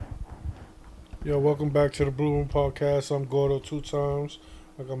Yo, welcome back to the Blue Room Podcast. I'm Gordo 2 times.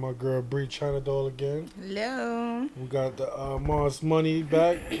 I got my girl Bree China Doll again. Hello. We got the Marz Money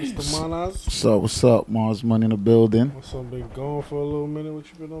back, Mr. Manas. What's up? Marz Money in the building. What's up? Been gone for a little minute. What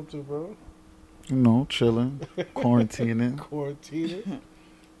you been up to, bro? You know, chilling, quarantining. Quarantining.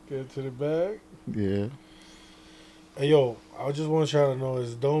 Get to the bag. Yeah. Hey, yo, I just want y'all to know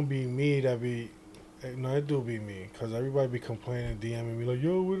is don't be me that be. No, it do be me. Because everybody be complaining, DMing me like,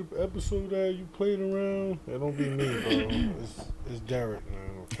 yo, what episode that you playing around? It don't be me, bro. It's Derek, man.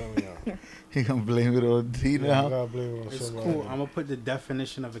 I'm telling y'all. He gonna blame it on D Yeah, I now. gotta blame it on It's somebody. cool. I'm gonna put the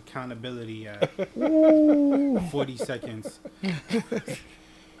definition of accountability at 40 seconds.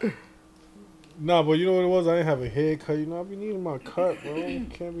 Nah, but you know what it was? I didn't have a haircut. You know, I be needing my cut, bro.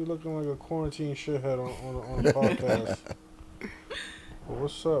 Can't be looking like a quarantine shithead on the podcast. But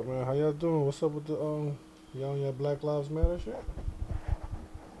what's up, man? How y'all doing? What's up with the y'all on your Black Lives Matter shit?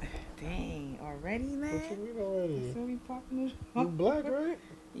 Dang, already, man? What you mean already? So we popping it You up. black, right?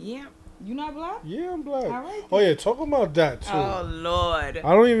 Yeah. You not black? Yeah, I'm black. All right. Oh yeah, talk about that too. Oh, Lord.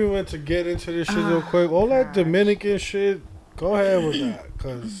 I don't even want to get into this shit real quick. All that gosh. Dominican shit, go ahead with that,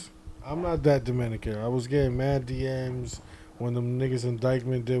 cause I'm not that Dominican. I was getting mad DMs when them niggas in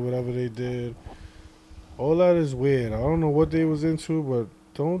Dykeman did whatever they did. All that is weird. I don't know what they was into, but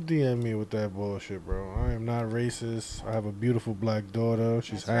don't DM me with that bullshit, bro. I am not racist. I have a beautiful black daughter.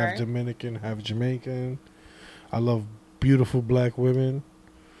 She's That's half right. Dominican, half Jamaican. I love beautiful black women.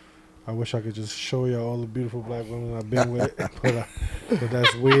 I wish I could just show y'all all the beautiful black women I've been with, but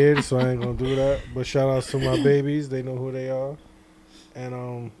that's weird, so I ain't gonna do that. But shout outs to my babies. They know who they are.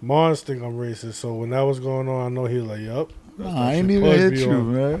 And Mars think I'm racist, so when that was going on, I know he was like, yup. Nah, I ain't even hit you,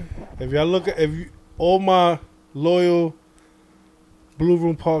 man. If y'all look at all my loyal Blue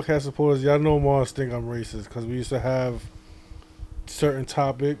Room podcast supporters, y'all know Mars think I'm racist because we used to have certain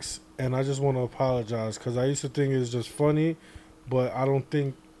topics, and I just want to apologize because I used to think it's just funny, but I don't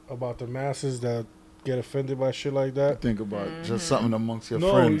think about the masses that get offended by shit like that. Think about just something amongst your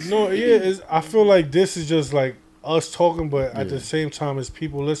No, friends. I feel like this is just like us talking, but at Yeah. the same time, it's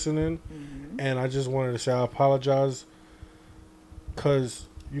people listening, and I just wanted to say I apologize because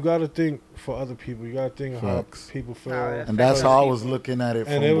you got to think for other people. You got to think Facts. how people feel. How it And that's affects how I people. was looking at it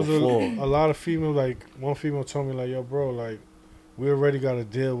from And it was before. a lot of females, like one female told me like, yo, bro, like we already got to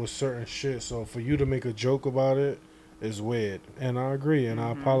deal with certain shit. So for you to make a joke about it is weird. And I agree, and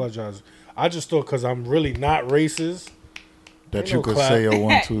I apologize. I just thought because I'm really not racist. That Ain't you no could clap. say a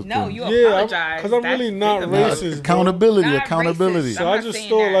 1, 2, 3. No, you Yeah, apologize. because I'm really not That's Nah, racist, bro. accountability, Not accountability. racist. So I'm I not just saying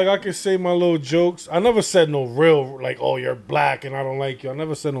thought that. like I could say my little jokes. I never said no real like, oh, you're black and I don't like you. I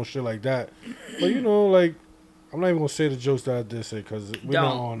never said no shit like that. But you know, like I'm not even gonna say the jokes that I did say because we're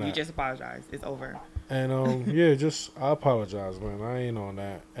not on Don't. that. You just apologize. It's over. And yeah, just I apologize, man. I ain't on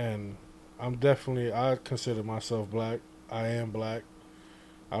that. And I consider myself black. I am black.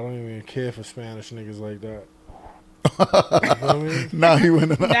 I don't even care for Spanish niggas like that. You feel me? Now he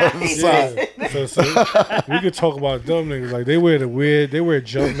went on the Nah. other side. Yeah. So we could talk about dumb niggas. Like they wear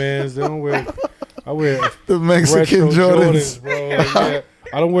Jumpmans. They don't wear. I wear The Mexican retro Jordans. bro. Like, yeah,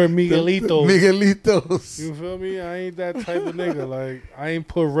 I don't wear Miguelitos. Miguelitos. You feel me? I ain't that type of nigga. Like I ain't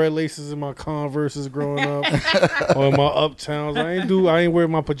put red laces in my Converses growing up or in my Uptowns. I ain't wear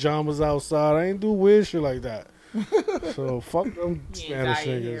my pajamas outside. I ain't do weird shit like that. So fuck them You ain't Spanish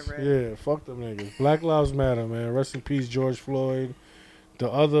dye your hair niggas. red. Yeah, fuck them niggas. Black Lives Matter, man. Rest in peace, George Floyd. The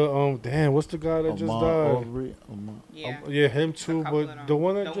other damn, what's the guy that just Ahmaud died? Arbery, Ahmaud- Yeah. Yeah, him too. A couple But of them. the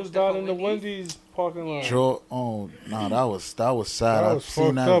one that Those just different died in the Wendy's? Wendy's parking lot. Joe, nah, that was sad. That I've was seen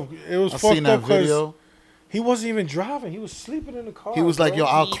fucked that. up. It was I've fucked seen up that 'cause video. he wasn't even driving. He was sleeping in the car. He was like, bro. "Yo,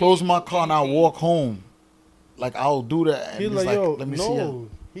 I'll close my car and I'll walk home. Like I'll do that." And He he's like, like, yo, "Let me see." no.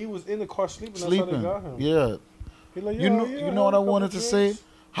 He was in the car sleeping. That's how Sleeping. they got him. Yeah. He like, You know, yeah, you know what I had a couple wanted to say? drinks.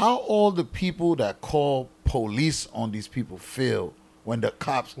 How all the people that call police on these people feel when the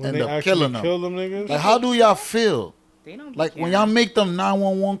cops When end they up actually killing them. kill them niggas. Like, how do y'all feel? They don't Like when care. y'all make them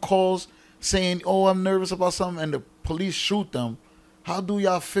 911 calls saying, "Oh, I'm nervous about something," and the police shoot them. How do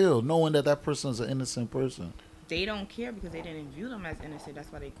y'all feel knowing that that person is an innocent person? They don't care because they didn't view them as innocent.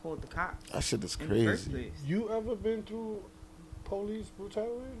 That's why they called the cops. That shit is in the first crazy. place. You ever been through police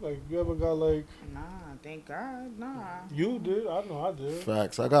brutality? Like you ever got like Nah, thank God, nah. you did? I know I did.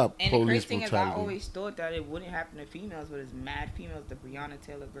 Facts. I got And the police crazy thing is, I brutality. always thought that it wouldn't happen to females, but it's mad females. The Breonna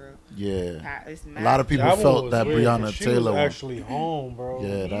Taylor girl. Yeah. It's A mad lot of people That one felt was that weird, 'cause Breonna she Taylor was one. actually home, bro.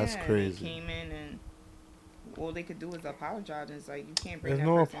 Yeah, that's They crazy. came in and all they could do is apologize. And it's like you can't bring There's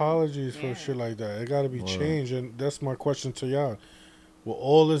that no person- apologies for Yeah. shit like that. It got to be Word. changed, and that's my question to y'all. With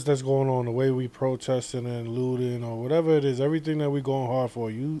all this that's going on, the way we protesting and looting or whatever it is, everything that we going hard for,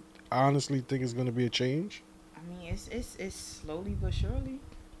 you honestly think it's gonna be a change? I mean, it's slowly but surely.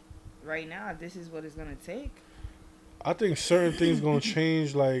 Right now, this is what it's gonna take. I think certain things gonna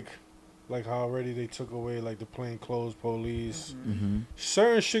change, like how already they took away like the plainclothes police.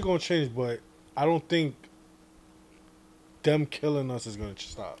 Certain shit gonna change, but I don't think them killing us is gonna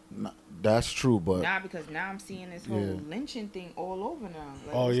stop. Nah, that's true, but Nah, because now I'm seeing this whole lynching thing all over now.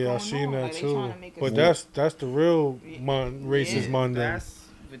 Like, oh what's yeah, I going seen on? that Like, they too. trying to make us But that's the real racist yeah, Monday. that's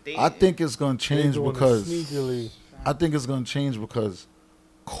what they- I think it's gonna change doing it because sneakily. I think it's gonna change because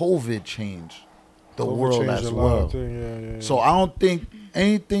COVID changed the COVID world changed as a lot well. of things, yeah. So I don't think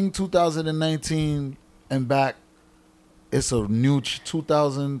anything 2019 and back. It's a new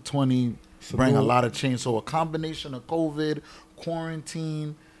 2020 bring a lot of change. So a combination of COVID,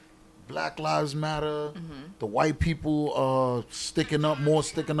 quarantine, Black Lives Matter, the white people sticking up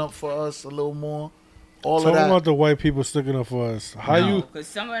for us a little more. All Talking of that. about the white people sticking up for us. How you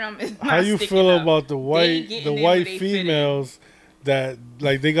some of them is how not you sticking feel up. about the They white getting in where they fit in. females that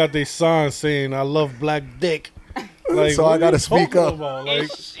like they got their signs saying "I love black dick." Like, So what I gotta you speak talking up. about? Like,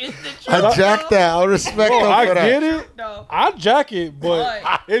 It's the truth, I jack that. I respect bro, them I for that. get it. though. I jack it, but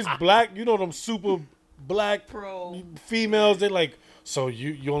But- it's black. You know them super black Pro. females. They like. So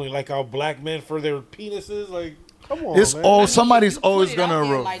you only like our black men for their penises? Like, come on, It's man. all I mean, somebody's you put always it out gonna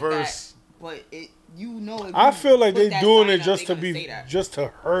there like reverse. that, but it, you know, if I you feel like put they that doing sign it up, just they to gonna be say that. just to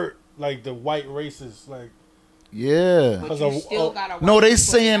hurt like the white racists. Like, Yeah. But 'cause you of- still gotta No, watch they you put it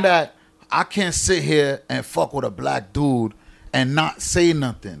saying out. that I can't sit here and fuck with a black dude and not say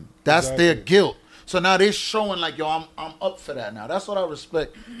nothing. That's their Exactly. guilt. So now they showing like, yo, I'm up for that now. That's what I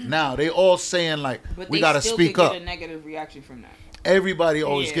respect. Now they all saying like, But we they gotta still speak could up. get a negative reaction from that. Everybody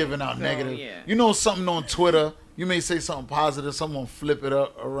always Yeah, giving out so, negative. yeah. You know something on Twitter, you may say something positive, someone flip it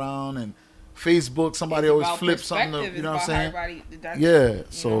up around, and Facebook, somebody It's always about flip something. perspective. You know It's what I'm about saying? how everybody- Yeah, you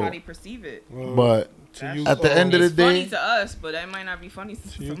so- know how they perceive it. But to you, at the end of the It's funny day, to us, but that might not be funny to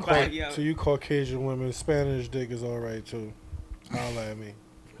to you, somebody else. to you Caucasian women, Spanish dick is all right too. Holla at me.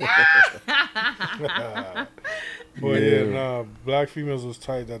 But yeah, nah, black females was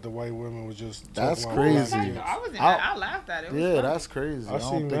tight that the white women was just. That's talking about black crazy. dicks. I wasn't. I- I laughed at it. It was yeah, funny. that's crazy. I don't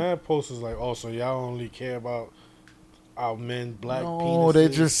seen think- mad posters like, oh, so y'all only care about our men, black No, penises. they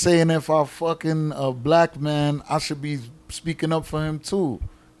just saying if I fucking a black man, I should be speaking up for him too.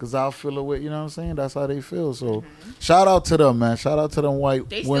 Cause I feel away, you know what I'm saying? That's how they feel. So shout out to them, man. Shout out to them white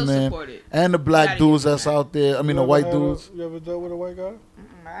They still women support it. and the black Gotta dudes give them that's that. out there. I mean You the ever white had dudes. you ever dealt with a white guy?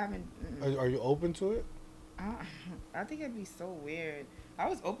 I haven't. Are you open to it? I think it'd be so weird. I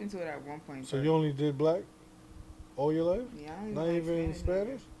was open to it at one point. So but- you only did black all your life? Yeah, I don't Not like even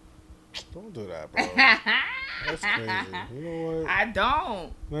Spanish. Spanish? Don't do that, bro. That's crazy. You know what? I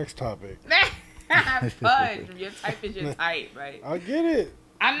don't. Next topic. Fudge. Your type is your type, right? I get it.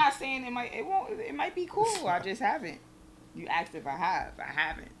 I'm not saying it might. It won't. It might be cool. I just haven't. You asked if I have. I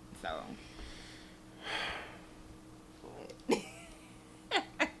haven't. So.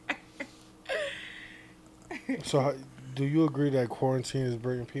 So, do you agree that quarantine is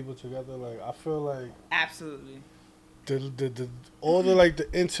bringing people together? Like, I feel like Absolutely. the all the like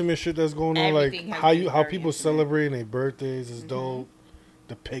the intimate shit that's going on, Everything like has been how very people intimate. celebrating their birthdays is Mhm. dope.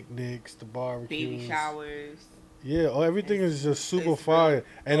 The picnics, the barbecues, Baby showers. yeah, everything is just super it's fire.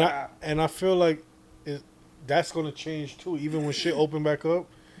 And wow. I feel like that's gonna change too. Even when shit open back up.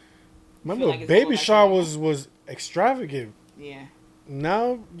 Remember, like it's baby going back showers was extravagant. Yeah.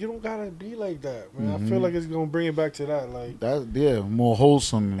 Now you don't gotta be like that, man. I feel like it's gonna bring it back to that, like That more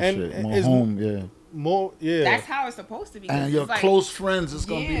wholesome and shit. More it's home, yeah. more, yeah. That's how it's supposed to be. 'cause And it's your like, close friends, it's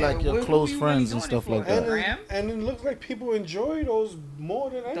gonna be yeah, like your what close we really friends and doing it stuff for? like and, that. Graham? and it looks like people enjoy those more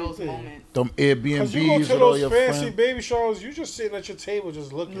than anything. Those moments. Them Cause you go Airbnbs to with all those your fancy friends. baby showers, you just sitting at your table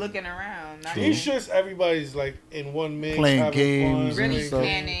just looking. Looking around. Not These shits, everybody's like in one mix, Playing having games fun, and really stuff.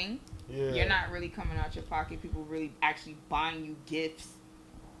 planning. Yeah. You're not really coming out your pocket. People really actually buying you gifts.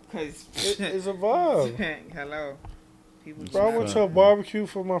 Cause It's a vibe. hello. People Bro, I went just to a barbecue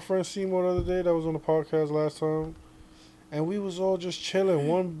for my friend Seymour the other day. That was on the podcast last time, and we was all just chilling.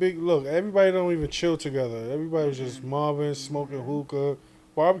 One big look. Everybody don't even chill together. Everybody was just mobbing, smoking hookah.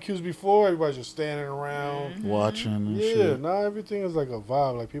 Barbecues before, everybody just standing around. Watching and Yeah, shit. now everything is like a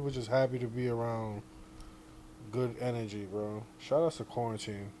vibe. Like people just happy to be around good energy, bro. Shout out to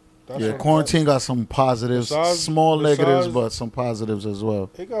quarantine. That's Yeah, what- quarantine got some positives, Besides- small negatives, besides- but some positives as well.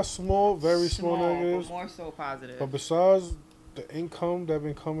 It got small, very small, negatives. but more so positive. But besides the income that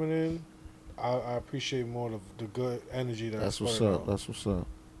been coming in, I appreciate more the good energy That's that's what's putting up. out. That's what's up.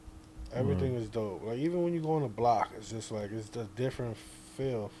 Everything is dope. Like even when you go on the block, it's just like it's a different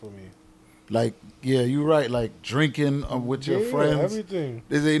feel for me. Like, yeah, you're right. Like drinking with your friends. Everything.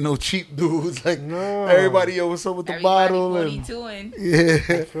 There ain't no cheap dudes. Like No. everybody, yo, what's up with the bottle? 42 and Yeah.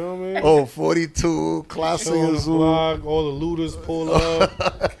 You feel me? Oh, 42, Clase Chill on the Azul. block, all the looters pull up.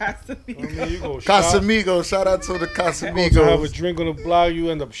 Casamigos. I mean, you go shop. Casamigos. Shout out to the You go to have a Casamigos. drink on the block, you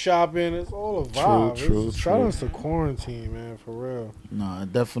end up shopping. It's all a vibe. True. Shout out to quarantine, man, for real. Nah,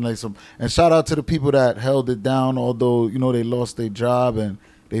 definitely some. And shout out to the people that held it down, although, you know, they lost their job and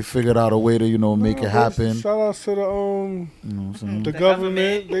they figured out a way to, you know, make it happen. Shout out to the You know what I'm saying? the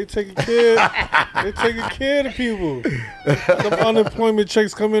government. They taking care. They taking care of the people. The unemployment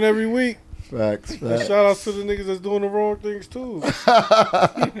checks come in every week. Facts. And shout out to the niggas that's doing the wrong things too.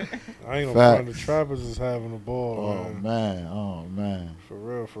 I ain't gonna front. The trappers is having a ball. Oh man. For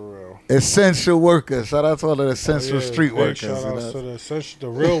real. Essential workers. Shout out to all the essential street workers. Shout out to the essential, the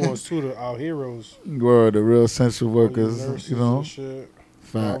real ones too, our heroes. Word, the real essential workers. Nurses You know. and shit.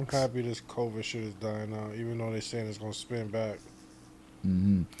 Facts. I'm happy this COVID shit is dying out, even though they saying it's gonna spin back.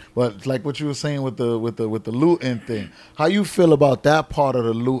 Mm-hmm. But like what you were saying with the looting thing, how you feel about that part of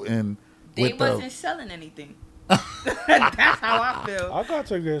the looting? They wasn't selling anything. That's how I feel. I got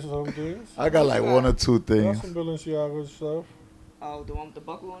to get some things. I got like one or two I things. got some Balenciaga stuff. Oh, the one with the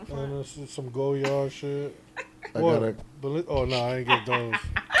buckle on the front? And some Goyard shit. I got a. Oh, no, I ain't get those.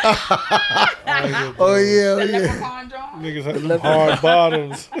 Oh yeah, The yeah. leprechaun drawing? Niggas had them hard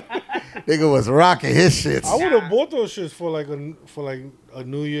bottoms. Nigga was rocking his shits. I would have bought those shits for like a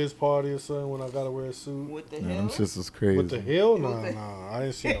New Year's party or something when I gotta wear a suit. With the Yeah, them hill? shits was crazy. With the hill? Nah, I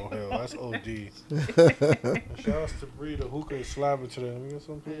ain't see no hill. That's OD. Shout out to Bree, the hookah is slapping today. Let me get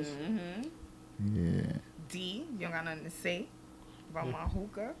some piece. Mm-hmm. Yeah. D, you don't got nothing to say about my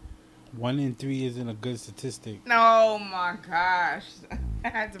hookah? 1 in 3 isn't a good statistic. Oh my gosh. I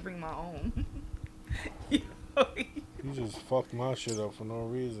had to bring my own. You just fucked my shit up for no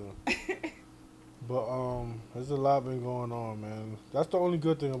reason. But there's a lot been going on, man. That's the only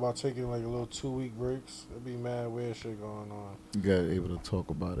good thing about taking like a little 2-week breaks. It'd be mad weird shit going on. You got able to talk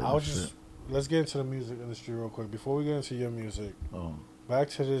about it. I was just let's get into the music industry real quick before we get into your music. Oh. Back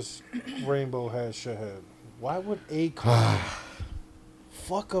to this rainbow head shithead. Why would Akon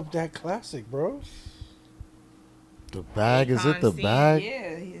fuck up that classic, bro? The bag, is it the Akon bag?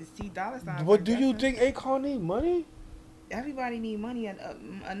 Yeah, his T dollar sign. What do you think Akon need money? Everybody need money.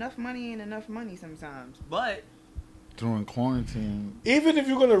 Enough money ain't enough money sometimes. But During quarantine. Even if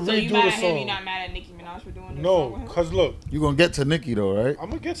you're gonna so redo you mad the at him? You song, not mad at Nicki Minaj for doing this? no, cause look, You gonna get to Nicki though, right? I'm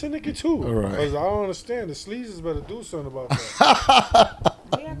gonna get to Nicki too. All right. Cause I don't understand. The sleazes better do something about that.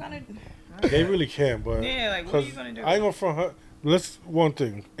 What y'all gonna do? They really can, but Yeah, like, what are you gonna do? I ain't gonna front her. One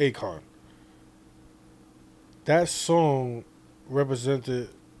thing, Akon. That song represented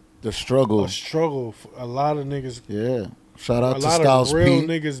The struggle. a struggle for a lot of niggas. Yeah. Shout A out to lot Styles of real P.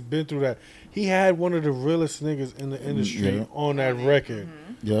 niggas been through that. He had one of the realest niggas in the industry Yeah. on that record.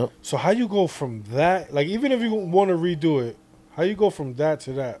 Yep. So how you go from that? Like even if you want to redo it, how you go from that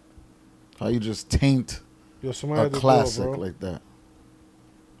to that? How you just taint Yo, somebody a had to do it, classic bro. like that.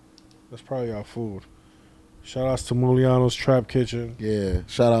 That's probably our food. Shout outs to Muliano's Trap Kitchen. Yeah.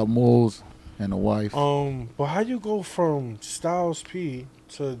 Shout out Moles and the wife. But how you go from Styles P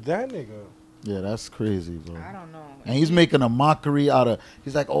to that nigga? Yeah, that's crazy, bro. I don't know. And he's making a mockery out of.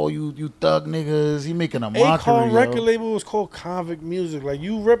 He's like, "Oh, you thug niggas." He making a mockery. Akon yo. record label was called Convict Music. Like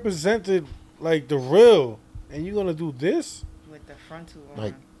you represented like the real, and you gonna do this? With the frontal on.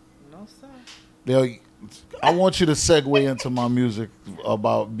 Like- No, sir. Yo, I want you to segue into my music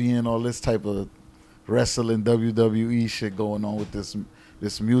about being all this type of wrestling WWE shit going on with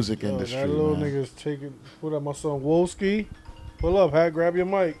this music Yo, industry. that little man. nigga's taking. Put up my son Wolski. Pull up, hat. Grab your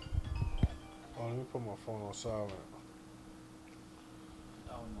mic. Oh, let me put my phone on silent.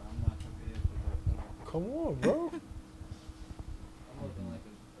 Oh no, I'm not prepared for that. Come on, bro. I'm looking like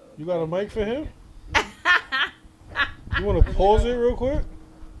a. You got a mic for him? You want to pause it real quick?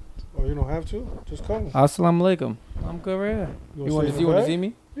 Or you don't have to? Just come. Assalamu alaikum. I'm good right here. You want sit to in the back? see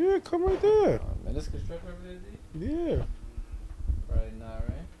me? Yeah, come right there. Man, this construction representative? Yeah. Probably not,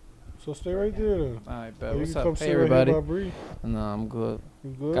 right? So stay right there then. Alright, Or bet. you What's can up, come hey sit everybody? right here by Bree. No, I'm good. You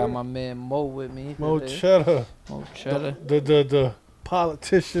good? Got my man Mo with me. Mo today. Cheddar. Mo Cheddar. The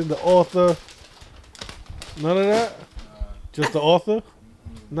politician, the author. None of that? Just the author?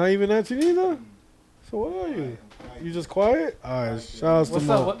 Not even that you neither? So what are you? You just quiet? Alright, shout outs to What's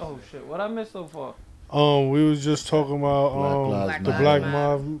Mo. up? What, oh shit, what I missed so far? We was just talking about Black the Lives Black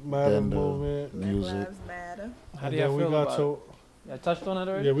Matter. Matter Then the movement. music. Lives matter. How And do y'all then we feel got about to it? I touched on it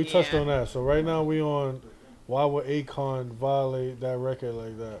already? yeah, we touched Yeah. on that. So right now we on why would Akon violate that record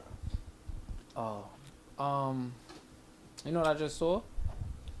like that? Oh. You know what I just saw?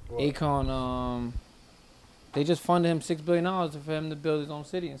 Akon, they just funded him $6 billion for him to build his own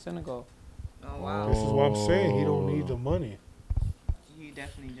city in Senegal. Oh wow. This is what I'm saying. He don't need the money. You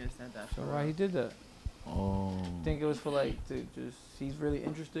definitely just said that. So why he did that? Oh. Think it was for like to just he's really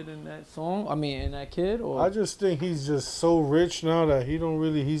interested in that song. I mean, in that kid, or I just think he's just so rich now that he don't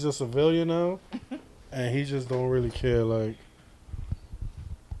really. He's a civilian now, and he just don't really care. Like,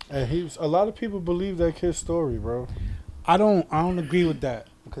 and a lot of people believe that kid's story, bro. I don't agree with that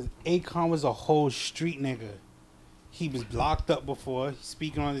because Akon was a whole street nigga. He was locked up before.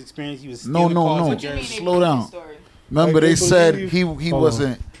 Speaking on his experience, he was stealing cars no. and What you mean Jersey. Slow down. Story? Remember, Like, they they said believe- he Hold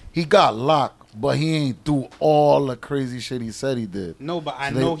wasn't. He got locked, but he ain't do all the crazy shit he said he did. No, but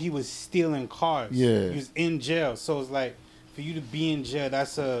I So know he was stealing cars. Yeah. He was in jail. So it's like, for you to be in jail,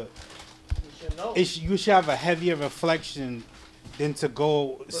 that's a... know. You should have a heavier reflection than to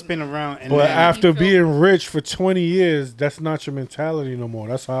go spin around and But then... after he feel- being rich for 20 years, that's not your mentality no more.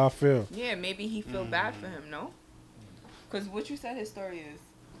 That's how I feel. Yeah, maybe he feel bad for him. No. Because what you said his story is.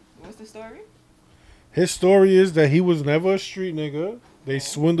 What's the story? His story is that he was never a street nigga. They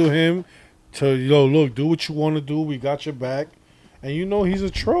swindled him to, look, do what you want to do. We got your back. And he's a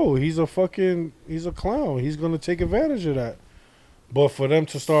troll. He's a clown. He's going to take advantage of that. But for them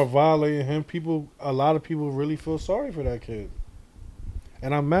to start violating him, a lot of people really feel sorry for that kid.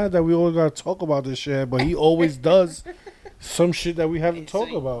 And I'm mad that we always got to talk about this shit, but he always does some shit that we have to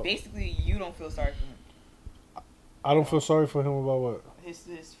talk about. Basically, you don't feel sorry for him. I don't feel sorry for him about what? His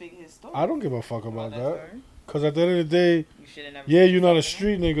story. I don't give a fuck about that. story. Because at the end of the day, You should have never. yeah, you're not a him.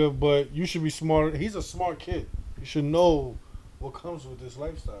 street nigga, but you should be smart. He's a smart kid. You should know what comes with this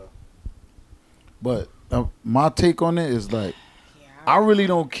lifestyle. But my take on it is like, Yeah, I really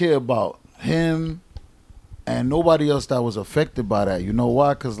don't care about him and nobody else that was affected by that. You know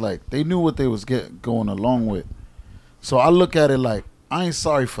why? Because like they knew what they was going along with. So I look at it like I ain't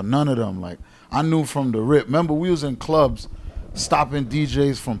sorry for none of them. Like I knew from the rip. Remember we was in clubs stopping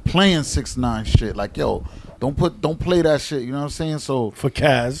DJs from playing 6ix9ine shit. Like yo, don't play that shit. You know what I'm saying? So For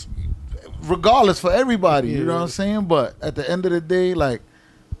Kaz. regardless for everybody, you know Yeah. what I'm saying? But at the end of the day, like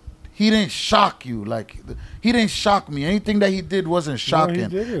he didn't shock you. Like he didn't shock me. Anything that he did wasn't shocking.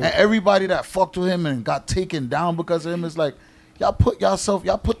 didn't. And everybody that fucked with him and got taken down because of him is like, y'all put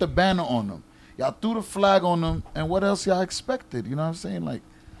the banner on them. Y'all threw the flag on them, and what else y'all expected? You know what I'm saying? Like,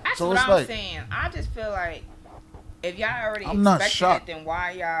 That's so what it's I'm like, saying. I just feel like if y'all already I'm not expected shocked. it, then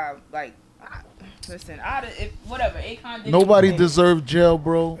why y'all like? Listen, whatever. Akon did. nobody it. deserved jail,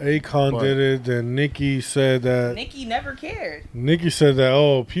 bro. Akon But- did it. Then Nicki said that. Nicki never cared. Nicki said that.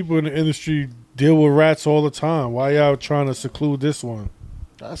 Oh, people in the industry deal with rats all the time. Why y'all trying to seclude this one?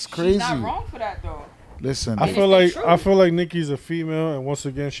 That's She's crazy. not wrong for that though. Listen, I It feel is the like truth. Nicki's a female, and once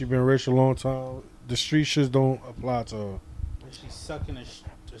again, she been rich a long time. The street shits don't apply to her. She's sucking a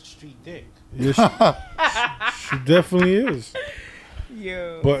street dick. Yeah, she definitely is.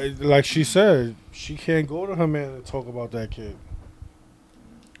 Yo. But like she said, she can't go to her man and talk about that kid.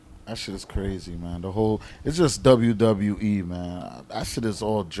 that shit is crazy, man. It's just WWE, man. That shit is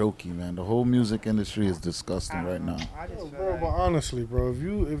all jokey, man. The whole music industry is disgusting right now. I just feel Bro, like but honestly, bro, if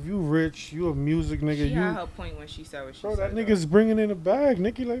you rich, you a music nigga, she had you her point when she said what she bro, said. that though. nigga's bringing in a bag.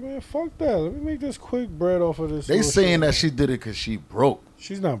 Nicki like, man, fuck that. Let me make this quick bread off of this. They little saying shit. that she did it because she broke.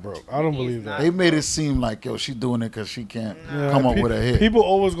 She's not broke. I don't Nicki is believe that. not. They made it seem like, yo, she doing it because she can't Yeah, come up with a hit. People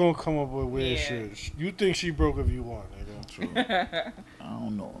always gonna come up with weird Yeah. shit. You think she broke if you want, nigga. True. I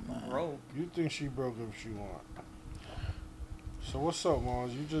don't know, man. Bro. You think she broke if she want. So what's up,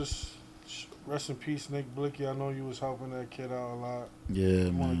 Marz? You just rest in peace, Nick Blixky. I know you was helping that kid out a lot. Yeah,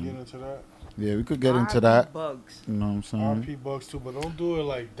 You want to get man. into that? Yeah, we could get into RP that. Bugs. You know what I'm saying? RP Bugs too, but don't do it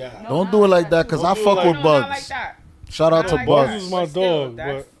like that. No, Don't not do it like that that because Don't I do it fuck like with that. Not like Bugs. that. Shout out Not to like Bugs that. is Bugs. my But still, dog,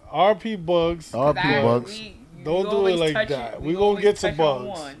 that's- but RP Bugs. RP That- Bugs. Don't do it always like touch that. it. We gonna always get to touch on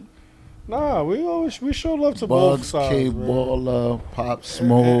Bugs. one. Nah, we show love to both Bugs, sides, K man. Baller, Pop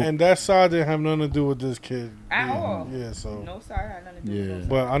Smoke. And that side didn't have nothing to do with this kid. At Yeah, all. Yeah, so. No side had nothing to do Yeah. with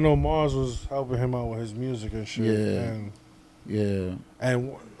But I know Marz was helping him out with his music and shit. Yeah. Yeah.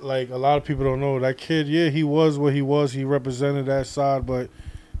 And like a lot of people don't know, that kid, yeah, he was what he was. He represented that side, but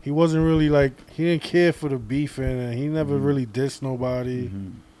he wasn't really like, he didn't care for the beefing and he never really dissed nobody.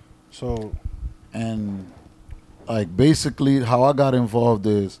 Mhm. So, And like basically how I got involved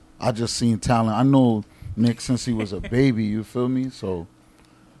is I just seen talent. I know Nick since he was a baby, you feel me? So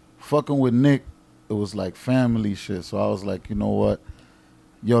fucking with Nick, it was like family shit. So I was like, you know what?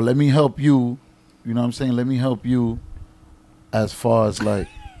 Yo, let me help you. You know what I'm saying? Let me help you as far as like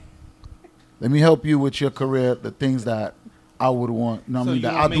let me help you with your career, the things that I would want, you know what I mean,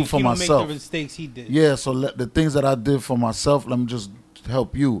 that I do for you don't make the myself. mistakes he did. Yeah, so the things that I did for myself, let me just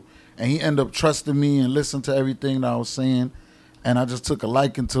help you. And he ended up trusting me and listened to everything that I was saying. And I just took a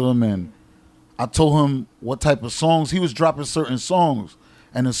liking to him, and I told him what type of songs. He was dropping certain songs.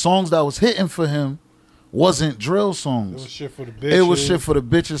 And the songs that was hitting for him wasn't drill songs. It was shit for the bitches. It was shit for the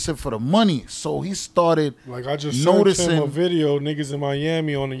bitches, shit for the money. So he started like I just noticing sent him a video, niggas in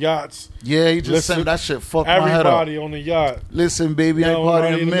Miami on the yachts. Yeah, he just sent that shit. Fuck my head up. Everybody on the yacht. Listen, baby, I ain't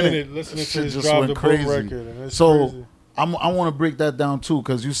partying in a minute. Listening shit to his just Drop went the crazy. Boat record. And it's so crazy. I want to break that down too,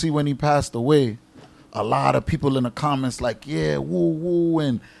 because you see when he passed away, a lot of people in the comments like, yeah, woo woo,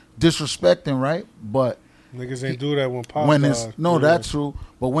 and disrespecting, right? But niggas ain't do that when Pop when died. it's that's true.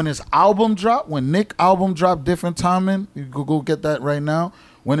 But when his album dropped, when Nick album dropped, Different Timing, you go get that right now.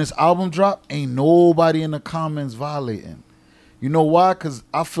 When his album dropped, ain't nobody in the comments violating. You know why? Because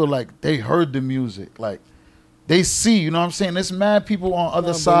I feel like they heard the music, like they see. You know what I'm saying? There's mad people on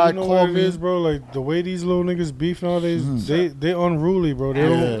other side you know call what me. it is, bro. Like the way these little niggas beef nowadays, they unruly, bro. They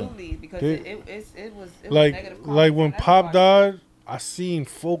Absolutely, because it was like negative like when comments Pop on died, I seen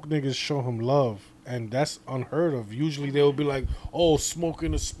folk niggas show him love. And that's unheard of. Usually they'll be like, "Oh,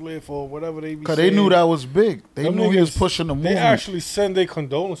 smoking a spliff or whatever they be." Cause they knew that was big. They Them knew he niggas, was pushing the movement. They actually send their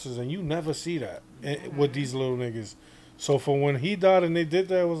condolences, and you never see that with these little niggas. So for when he died and they did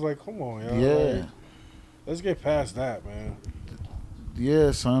that, it was like, come on, yo. Yeah. Like, let's get past that, man.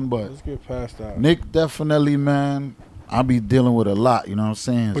 Yeah, son. But Let's get past that. Nick definitely, man. I be dealing with a lot. You know what I'm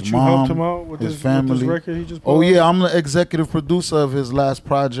saying? His But you mom, helped him out with his this family. with this record he just put Oh out? yeah, I'm the executive producer of his last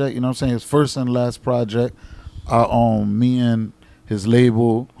project. You know what I'm saying? His first and last project. Me and his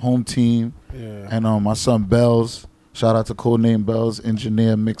label, home team, Yeah. and my son Bells. Shout out to Codename Bells,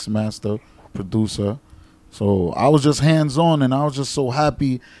 engineer, mix master, producer. So I was just hands on, and I was just so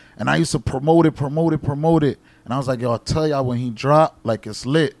happy. And I used to promote it. And I was like, yo, I'll tell y'all when he dropped, like it's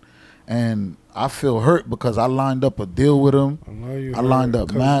lit. And I feel hurt because I lined up a deal with him. I know you. I lined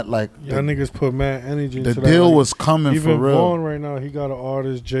up mad, like y'all niggas put mad energy into the that. deal Like, was coming even for real. Vaughn right now, he got an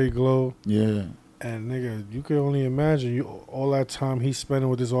artist, J Glow. Yeah. And nigga, you can only imagine all that time he's spending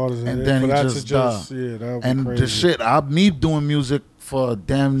with this artist, And then for he that just to died. yeah, that would be And crazy. the shit, me doing music for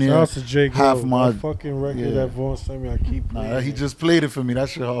damn near Shout out to J Glow. half my. That fucking record yeah. that Vaughn sent me, I keep playing. Nah, he just played it for me. That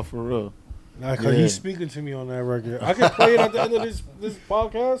shit hard for real. Nah, cause yeah. he's speaking to me on that record. I can play it at the end of this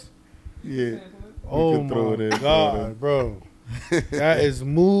podcast. Yeah. Oh can throw my it in, god, bro, that is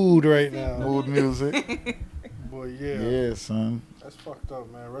mood right now. Mood music. Boy, yeah, Yeah, son. that's fucked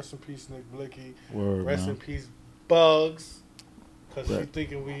up, man. Rest in peace, Nick Blixky. Word, Rest man. in peace, Bugs. Cause Right. you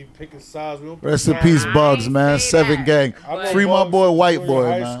thinking we picking sides. We don't Rest in pick peace, sides. Bugs, man. say 7 that. gang. I know Free my Bugs boy, since White we were boy,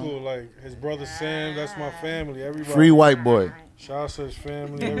 in high man. school, like his brother Sam. That's my family. Everybody. Free white boy. Shout out to his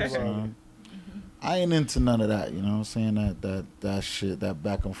family. Yes, Everybody. man. I ain't into none of that, you know what I'm saying? That shit, that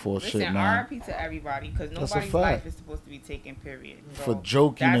back and forth Listen, shit, man. RIP to everybody, because That's a nobody's fact. life is supposed to be taken, period. So For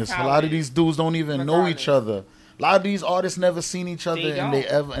jokiness. that's A how lot it of these is. dudes don't even know each Regardless. other. A lot of these artists never seen each other They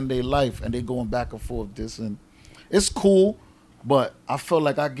in their life, and they going back and forth this, and it's cool, but I feel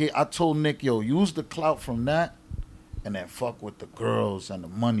like I told Nick, yo, use the clout from that and then fuck with the girls and the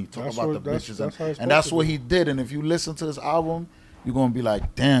money. Talk That's about what- the that's- bitches. that's how it's And that's supposed what to he did. And if you listen to his album, you're going to be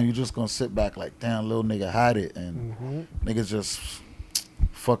like, damn, you're just going to sit back like, damn, little nigga had it. And niggas just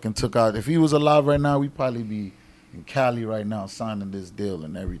fucking took out. If he was alive right now, we'd probably be in Cali right now signing this deal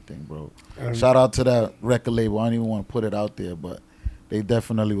and everything, bro. Shout out to that record label. I don't even want to put it out there, but they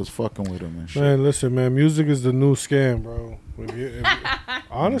definitely was fucking with him and shit. Man, listen, man. Music is the new scam, bro.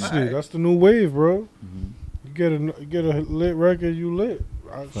 Honestly, that's the new wave, bro. You get a lit record, you lit.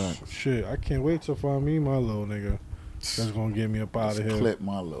 Facts. Shit, I can't wait to find me my little nigga that's gonna get me up out of Just here. clip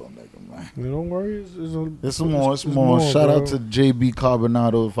my little nigga, man. Yeah, don't worry, It's more. Shout bro. out to JB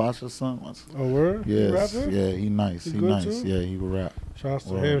Carbonado, Vasha's son. Oh, word? He Yes, rapping? yeah, he nice. He He good nice. too? Yeah, he will rap. Shouts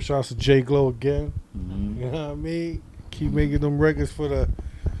to Word. him. Shouts to J Glow again. Mhm. You know what I mean? Keep making them records for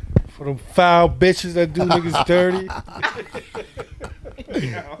them foul bitches that do niggas dirty.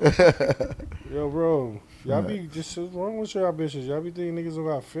 Yo, bro. Y'all be just what's wrong with y'all bitches? Y'all be thinking niggas don't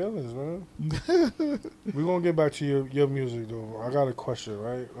got feelings, man. We gonna get back to your music though. I got a question,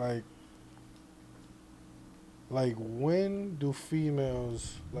 right? Like when do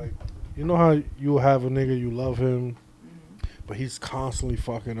females like you know how you have a nigga you love him, but he's constantly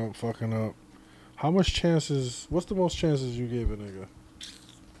fucking up. How much chances? What's the most chances you gave a nigga?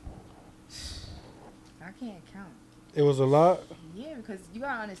 I can't count. It was a lot. Yeah, because you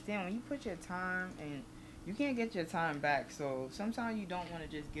gotta understand when you put your time and you can't get your time back. So sometimes you don't want to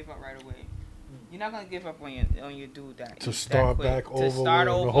just give up right away. You're not gonna give up on your dude that To that start quick. back To over start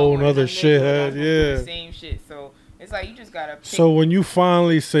with over a whole with nother another nigga shithead, that's gonna do yeah. the same shit. So It's like you just gotta pick. So when you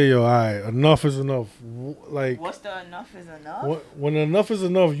finally say, yo, all right, enough is enough, like... What's the enough is enough? When enough is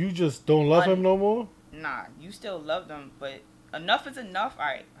enough, you just don't love him no more? Nah, you still love them, but enough is enough. All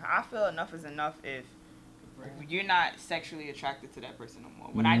right, I feel enough is enough if you're not sexually attracted to that person no more.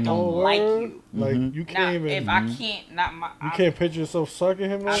 When I don't like you. Like, you can't now, even... If I can't, you can't picture yourself sucking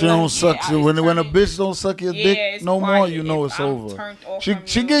him no more? She don't suck. When a bitch don't suck your dick no more, you know it's over.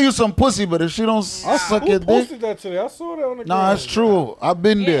 She give you some pussy, but if she don't suck your dick... Who posted that today? I saw that on the Nah, it's true. I've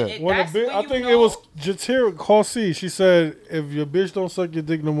been there. I think it was Jatira Kossi. She said, if your bitch don't suck your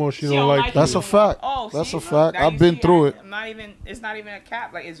dick no more, she don't like you. That's a fact. Oh, that's a fact. I've been through it. It's not even a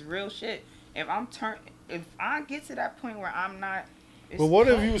cap. Like, it's real shit. If I get to that point where I'm not... But what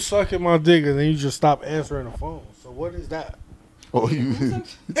if you sucking my dick and then you just stop answering the phone? So what is that? Oh, you took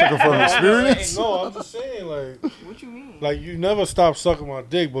it from experience? No, I'm just saying, like... What you mean? Like, you never stop sucking my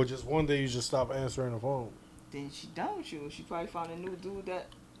dick, but just one day you just stop answering the phone. Then she done with you. She probably found a new dude that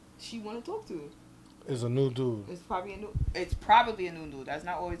she want to talk to. It's a new dude. It's probably a new dude. That's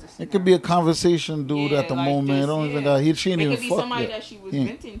not always the same. It could be a conversation dude at the moment. Don't even got. She ain't even fuck. It could be somebody that she was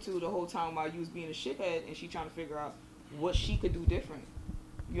venting to the whole time while you was being a shithead, and she trying to figure out what she could do different.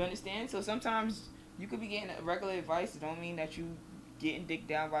 You understand? So sometimes you could be getting regular advice. It don't mean that you getting dicked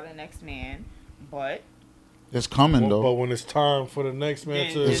down by the next man, but it's coming though. But when it's time for the next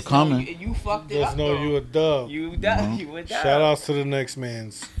man to, it's coming. You fucked it up. Just know you a dub. You dub. You a dub. Shout outs to the next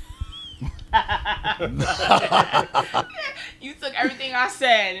man's. You took everything I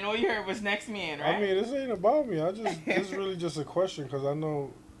said, and all you heard was next man, right? I mean, this ain't about me. It's really just a question because I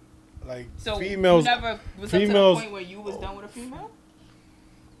know, like, so females. You never was up to the point where you was done with a female?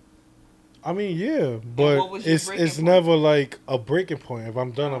 I mean, yeah, but it's never like a breaking point. If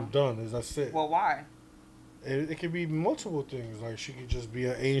I'm done, I'm done. That's it. Well, why? It could be multiple things. Like, she could just be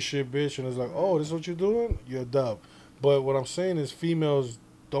an ain't shit bitch, and it's like, oh, this is what you're doing? You're a dub. But what I'm saying is females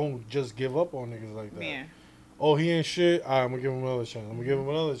don't just give up on niggas like that. Yeah. Oh, he ain't shit. All right, I'm going to give him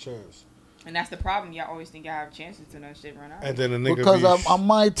another chance. And that's the problem. Y'all always think y'all have chances to that shit run out. And then the nigga because I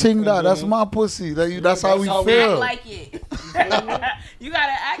might think that's my pussy. That's how we feel. Act like it. You got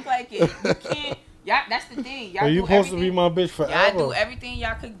to act like it. You can't. Y'all, that's the thing. Y'all you supposed to be my bitch forever. Y'all do everything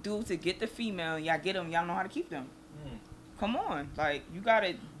y'all could do to get the female. Y'all get them. Y'all know how to keep them. Come on, like you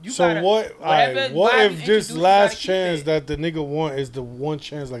gotta. What if this last chance that the nigga want is the one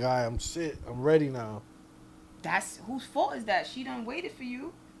chance? Like, I'm ready now. That's whose fault is that? She done waited for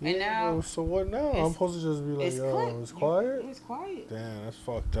you, and now. So what now? I'm supposed to just be like, it's quiet. It's quiet. Damn, that's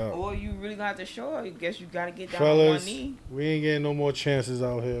fucked up. Or you really gonna have to show her. I guess you gotta get down Fellas, on one knee. We ain't getting no more chances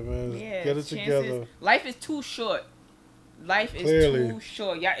out here, man. Get it together. Life is too short. Life is too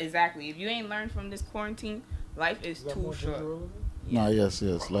short. Yeah, exactly. If you ain't learned from this quarantine. Life is too short. Nah, yes.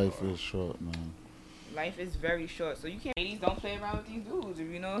 Life is short, man. Life is very short. So you can't. Ladies, don't play around with these dudes. If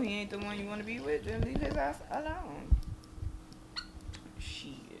you know he ain't the one you want to be with, then leave his ass alone.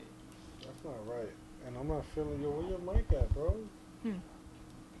 Shit. That's not right. And I'm not feeling where your mic at, bro? You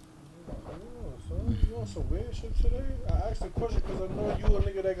want some weird shit today? I asked the question because I know you a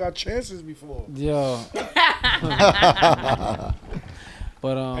nigga that got chances before. Yo.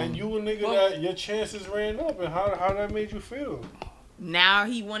 But and you a nigga that your chances ran up, and how that made you feel? Now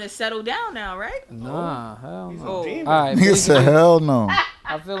he want to settle down now, right? Nah, hell no. All right, he said hell no.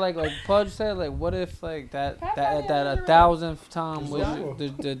 I feel like Pudge said, like, what if like that 1,000th time was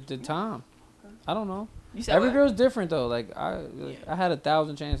the time? I don't know. Every girl's different though. Like I had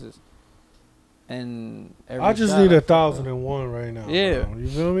 1,000 chances. And I just need 1,001 right now. Yeah. Bro. You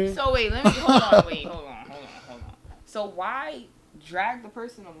feel me? So wait, hold on. So why drag the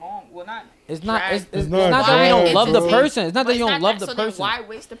person along? Well, not. It's not that you don't love the person. It's not that you don't love the person. Then why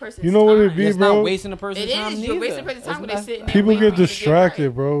waste the person's time? You know what it be, it's bro? Not wasting the person's time. It is. You're wasting the person's time when they're sitting there. People get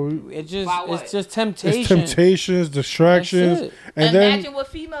distracted, bro. It's just temptation. It's temptations, distractions, and then imagine what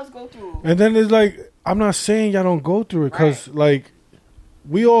females go through. And then it's like, I'm not saying y'all don't go through it, cause like.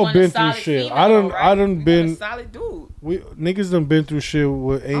 We all been through shit. Female, I done been a solid dude. Niggas done been through shit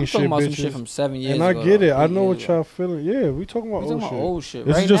with ain't shit bitches. I'm talking about some shit from 7 years ago. And I get it. I know what y'all feeling. Yeah, we talking about old shit.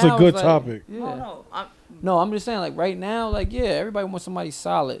 This right is just now, a good like, topic. Yeah. No, I'm just saying, like, right now, like, yeah, everybody wants somebody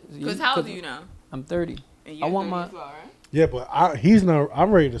solid. Because how old are you now? I'm 30. And I want my... Well, right? Yeah, but he's not.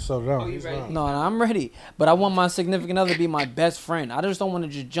 I'm ready to settle down. Oh, you ready? No, I'm ready. But I want my significant other to be my best friend. I just don't want to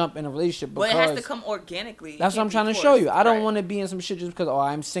just jump in a relationship. But it has to come organically. That's what I'm trying to show you. I don't want to be in some shit just because,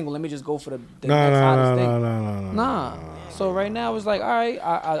 I'm single. Let me just go for the next hottest thing. Nah. So right now, it's like, all right,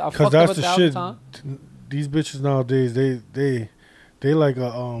 I fucked up 1,000 times. These bitches nowadays, They like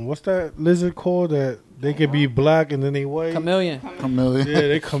a what's that lizard called that they can be black and then they white? Chameleon. Chameleon. Yeah,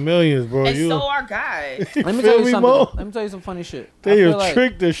 they chameleons, bro. And so are guys. Let me tell you something. Let me tell you some funny shit. They have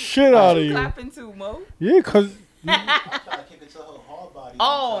tricked the shit out of you. Clapping too, Mo? Yeah, cause.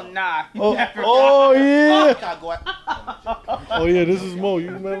 Oh nah. Oh yeah. Oh yeah, this is Mo.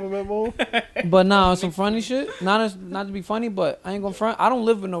 You remember that Mo? But nah, some funny shit. Not to be funny, but I ain't gonna front. I don't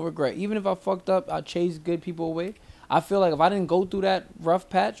live with no regret. Even if I fucked up, I chased good people away. I feel like if I didn't go through that rough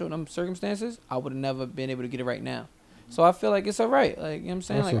patch or them circumstances, I would have never been able to get it right now. So I feel like it's all right. Like, you know what I'm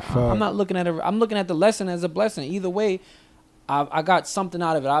saying? That's like I'm not looking at it. I'm looking at the lesson as a blessing. Either way, I got something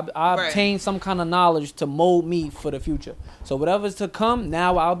out of it. I obtained some kind of knowledge to mold me for the future. So whatever's to come,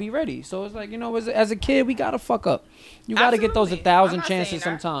 now I'll be ready. So it's like, you know, as a kid, we gotta fuck up. You gotta get those 1,000 chances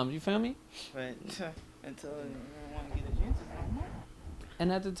sometimes. You feel me? But until you don't want to get the chances, I don't know.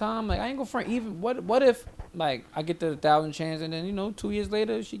 And at the time, like, I ain't gonna front. Even what if like I get the 1,000 chance and then, you know, 2 years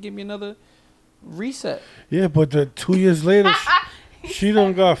later she give me another reset. Yeah, but the 2 years later she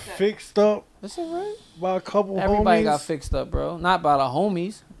done got fixed up. That's all right. By a couple Everybody homies. got fixed up, bro. Not by the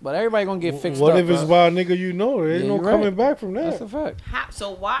homies, but everybody gonna get fixed up. What if it's bro. by a nigga you know? There ain't no coming back from that. That's a fact.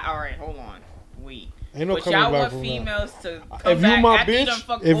 So why? All right, hold on. Wait. Ain't no but coming y'all back want from females that. to come If back you my after bitch, you done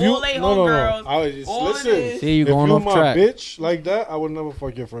fucked if you all they homegirls, I was just all listen. this. See, you if going you off my track. bitch like that, I would never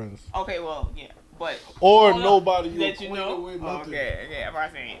fuck your friends. Okay, well, yeah, but Or nobody you that you acquainted know. with, nothing. Okay, I'm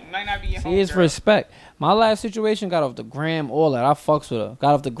not saying it might not be your See, it's respect. My last situation got off the gram, all that. I fucks with her.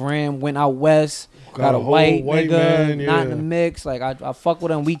 Got off the gram, went out west. Got a whole white nigga, man, not in the mix. Like I fuck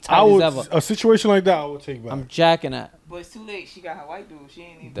with him. We tight as ever. A situation like that, I would take back. I'm jacking that. But it's too late. She got her white dude. She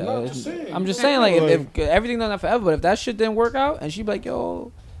ain't even. No, just saying. I'm just saying, like, if everything done that forever, but if that shit didn't work out, and she be like,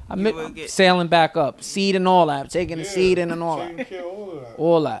 yo, I'm sailing back up, seed and all that, taking the seed in and all that,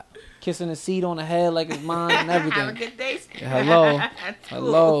 all that, kissing the seed on the head like it's mine and everything. Have a good day.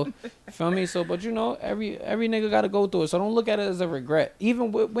 Hello. Feel me? So, but you know, every nigga got to go through it. So don't look at it as a regret.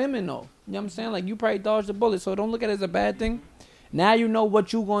 Even with women, though. You know what I'm saying? Like, you probably dodged the bullet, so don't look at it as a bad thing. Now you know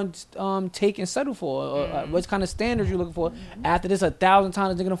what you going to take and settle for, or what kind of standards you're looking for. After this 1,000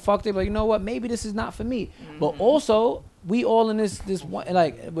 times they're gonna fuck it, but you know what? Maybe this is not for me. But also, we all in this one,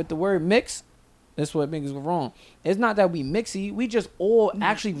 like with the word mix. That's what makes it wrong. It's not that we mixy. We just all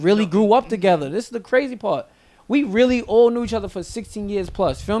actually really grew up together. This is the crazy part. We really all knew each other for 16 years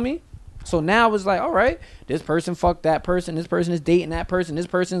plus. Feel me? So now it's like, all right, this person fucked that person. This person is dating that person. This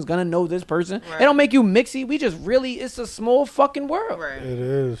person is gonna know this person. Right. It don't make you mixy. We just really, it's a small fucking world. Right. It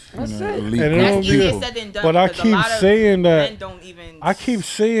is. That's it. And that's easier said than done. But I keep saying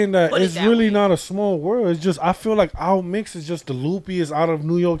that. It's really not a small world. It's just I feel like our mix is just the loopiest out of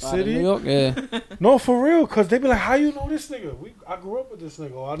New York City. New York, yeah. No, for real, cause they be like, how you know this nigga? I grew up with this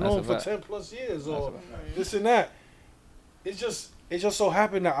nigga. Or I know him for 10 plus years, or this and that. It just so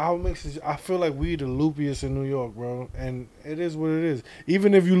happened that our mix is, I feel like we the loopiest in New York, bro. And it is what it is.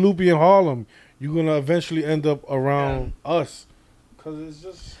 Even if you loopy in Harlem, you're going to eventually end up around us. Because it's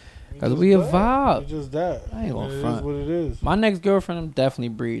just... Because we evolve. It's just that. I ain't gonna front. It is what it is. My next girlfriend, I'm definitely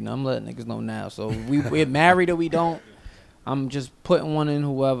breeding. I'm letting niggas know now. So we're married or we don't. I'm just putting one in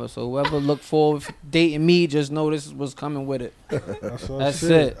whoever. So whoever look forward to dating me, just know this is what's coming with it. That's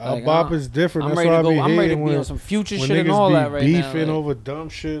it. Our like, bop is different. I'm That's ready to why go. I'm ready to be when, on some future when shit and all that right now. Beefing over dumb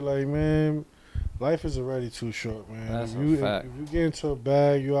shit, like, man, life is already too short, man. That's if a fact. If you get into a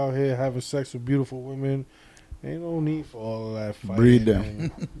bag, you out here having sex with beautiful women. Ain't no need for all of that fighting. Breed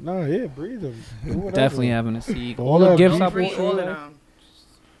them. Breed them. Definitely having a seed. All the gifts I bought all of them.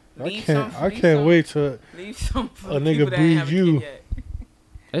 I can't wait to a nigga breed you.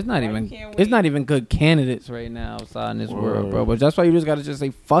 It's not even good candidates right now outside in this world, bro. But that's why you just gotta just say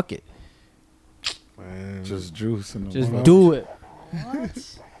fuck it. Man, just juice and just do it.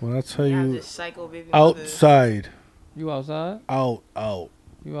 What? When I tell you, baby outside. You outside? Out.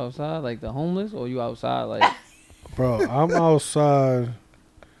 You outside like the homeless, or you outside like? Bro, I'm outside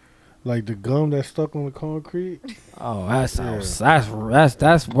like the gum that's stuck on the concrete. Oh, that's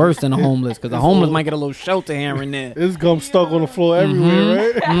worse than the homeless, because the homeless might get a little shelter here and there. This gum stuck on the floor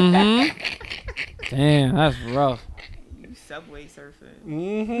everywhere, right? Mm-hmm. Damn, that's rough. You subway surfing.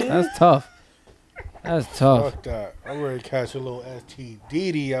 Mm-hmm. That's tough. That's tough. Fuck that. I'm ready to catch a little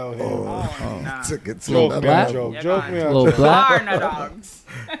STD out here. Nah. Joke me out. Little black.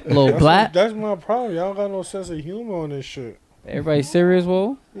 Little black. That's my problem. Y'all got no sense of humor on this shit. Everybody serious,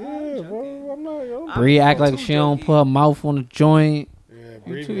 Whoa? Yeah, bro. I'm not. Bree act like she don't put her mouth on the joint.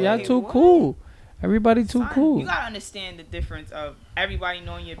 Yeah, y'all too cool. Everybody too cool. You gotta understand the difference of everybody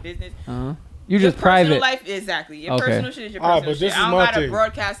knowing your business. You just private. Life, exactly. Your Okay. personal shit is your personal but this shit. is I don't my gotta thing.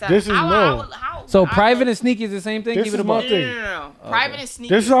 broadcast that. This is no. So private and sneaky is the same thing? This Keep it is a my buck. thing. No. Private and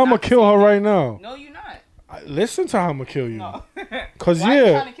sneaky. This is how I'm gonna kill her right now. No, you're not. Listen to how I'm gonna kill you. No. Cause Why are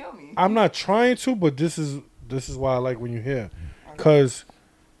you trying to kill me? I'm not trying to, but this is why I like when you're here. Cause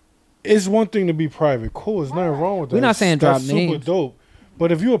it's one thing to be private. Cool, there's nothing wrong with that. We're not saying drop That's names. super dope.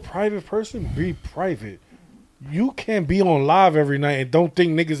 But if you're a private person, be private. You can't be on live every night and don't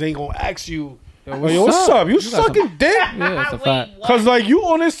think niggas ain't gonna ask you. Yo, what's up? You sucking dick? Yeah, that's a fact. Cause like you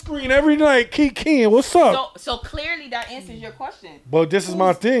on this screen every night, Kiki, what's up? So clearly that answers your question. But this is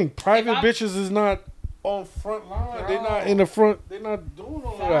my thing. Private bitches is not on front line. They're not in the front. They're not doing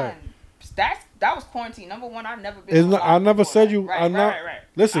all of that. That was quarantine. Number one, I've never been. I never said you. Right, I'm not. Right.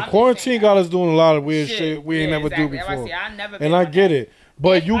 Listen, quarantine got us doing a lot of weird shit we ain't never do before. And I get it,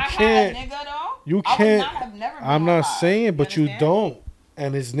 but you can't. You can't. I'm not saying, but you don't.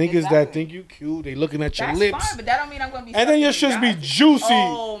 And it's niggas that think you cute. They looking at your lips. Fine, but that don't mean I'm gonna be. And then your shit be juicy.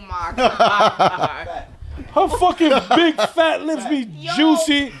 Oh my god. Her fucking big fat lips be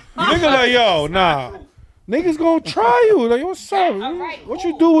juicy. Nigga like, yo, nah. Niggas gonna try you. Like, what's up? Right, what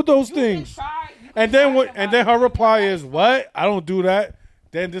you do with those things? And then her reply is, what? I don't do that.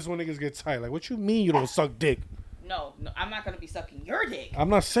 Then this when niggas get tight. Like, what you mean you don't suck dick? No, I'm not gonna be sucking your dick. I'm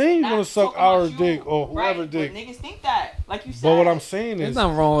not saying you're gonna suck our dick or whoever dick. But niggas think that, like you said. But what I'm saying is, there's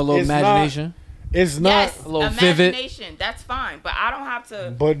nothing wrong with a little imagination. It's not a little vivid. That's fine, but I don't have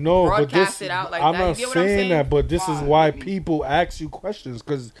to. But no, broadcast it out like I'm that. not saying that. But this is why people ask you questions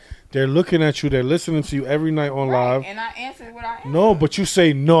because they're looking at you. They're listening to you every night on live. And I answered what I answered. No, but you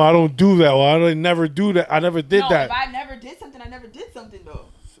say no. I don't do that. Or I never do that. I never did that. If I never did something, I never did something though.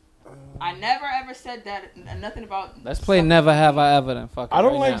 I never ever said that. Nothing about. Let's play Never Have I Ever then. Fuck it. I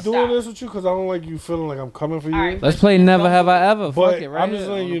don't like doing this with you because I don't like you feeling like I'm coming for you. Right, let's play Never Have I Ever. But Fuck it, right? I'm just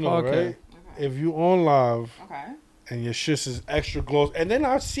letting you know, right? If you on live, and your shit is extra gloss, and then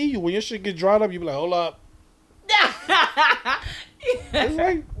I see you when your shit get dried up, you be like, hold up. It's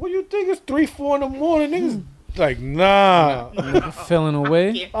like, what you think? It's 3, 4 in the morning, niggas. Like, nah. Feeling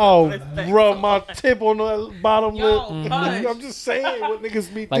away. Oh, rub my tip on the bottom lip. Mm-hmm. I'm just saying what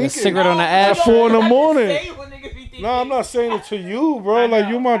niggas be like thinking. A cigarette on the ass. At 4 in the morning. No, I'm not saying it to you, bro. Like,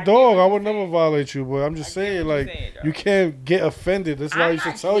 you my dog. I would never violate you, but I'm just saying, like, you can't get offended. That's why you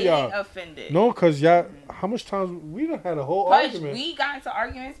should tell y'all. Offended. No, because y'all, how much times we done had a whole argument. We got into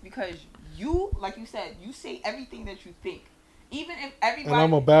arguments because you, like you said, you say everything that you think. Even if everybody... And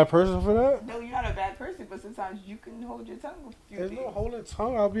I'm a bad person for that? No, you're not a bad person, but sometimes you can hold your tongue a few There's things. no holding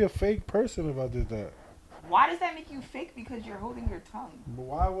tongue. I'll be a fake person if I did that. Why does that make you fake? Because you're holding your tongue. But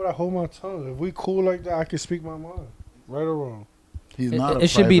why would I hold my tongue? If we cool like that, I can speak my mind. Right or wrong? He's not it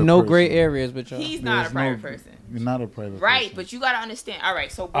should be no gray areas, but y'all. He's not a private person. You're not a private person. Right, but you got to understand. All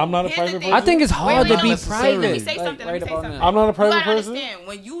right, so... I'm not a private person? I think it's hard to be Let private. me say something. I'm not a private person? Understand,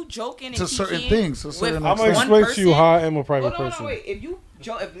 when you joking and to certain things. To certain I'm going to explain to you how I am a private person. Wait.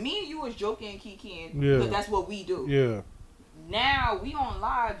 If me and you was joking and kikiing, because that's what we do. Yeah. Now we on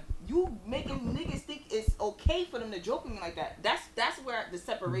live, you making niggas think it's okay for them to joking like that. That's where the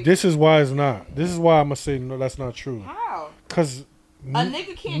separation. This is why it's not. This is why I'm gonna say no. That's not true. How? Cause a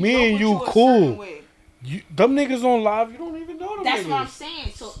nigga can't. Me joke and with you a cool. way. Them niggas on live, you don't even know them. That's niggas. what I'm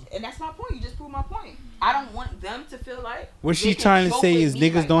saying. So, and that's my point. You just proved my point. I don't want them to feel like what she's trying to say is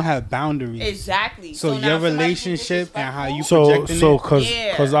niggas don't have boundaries. Exactly. So your relationship and how you projecting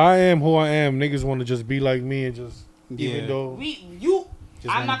it. Cause I am who I am. Niggas want to just be like me and just even though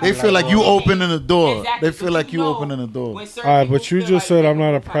they feel like you opening the door. Exactly. They feel like you opening the door. All right, but you just said I'm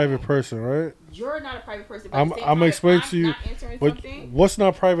not a private person, right? You're not a private person. I'm gonna explain to you. What's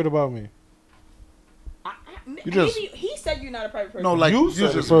not private about me? He said you're not a private person. No, like you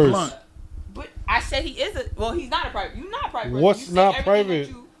just first. blunt. But I said he is he's not a private. You're not a private person. What's not private?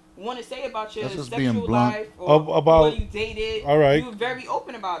 You want to say about your That's sexual life or about you dated. All right. You're very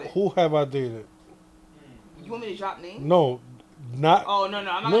open about it. Who have I dated? You want me to drop names? No, not. Oh no, I'm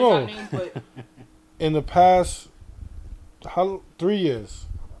not gonna drop names. But in the past, 3 years,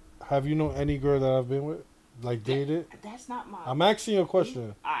 have you known any girl that I've been with, like dated? That's not my. I'm asking you a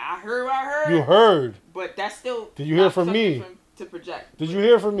question. I heard what I heard. You heard. But that's still. Did you hear from me? To project. Did you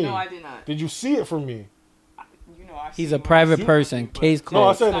hear from me? No, I did not. Did you see it from me? He's a private person. Case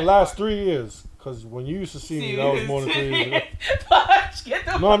closed. No, I said in the last 3 years. Because when you used to see me, that was more than 3 years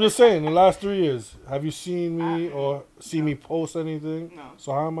ago. No, I'm just saying, in the last 3 years, have you seen me or see me post anything? No.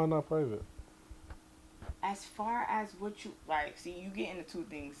 So how am I not private? As far as what you like, see, you get into two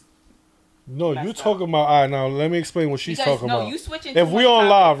things. No, you talking about. All right, now let me explain what she's talking about. You switching. If we on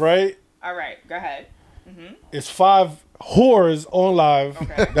live, right? All right, go ahead. it's 5 whores on live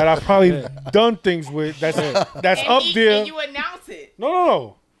that I've probably done things with. That's up there. And you announce it.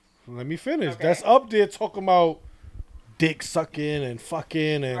 No. Let me finish. Okay. That's up there talking about dick sucking and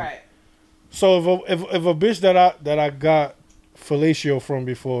fucking and. Right. So if a bitch that I got fellatio from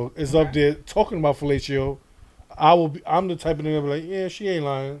before is up there talking about fellatio, I'm the type of nigga that be like, yeah, she ain't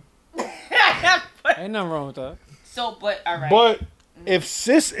lying. Ain't nothing wrong with that. So, but all right. But if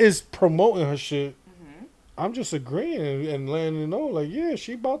sis is promoting her shit, I'm just agreeing and letting her know, like, yeah,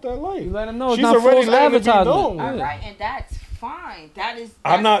 she about that life. You let her know she's not already false advertisement. All right, and that's fine. That's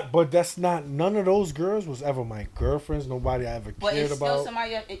I'm not, but that's not. None of those girls was ever my girlfriends. Nobody I ever but cared it's about. Still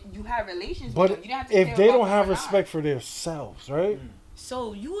somebody you have relations but with. Them. You don't have to if they don't have respect for themselves, right?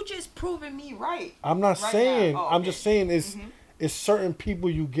 So you just proving me right. I'm not saying. Oh, I'm just saying it's certain people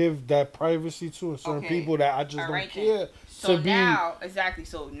you give that privacy to, and certain people that I just don't care. So now, exactly.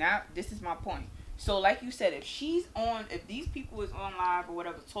 So now, this is my point. So like you said, if these people is on live or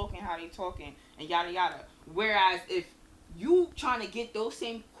whatever, talking how they talking and yada yada. Whereas if you trying to get those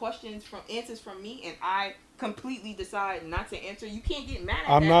same answers from me, and I completely decide not to answer, you can't get mad at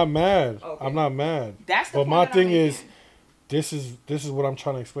that. I'm not mad. Okay. I'm not mad. That's the but point my that thing is, this is what I'm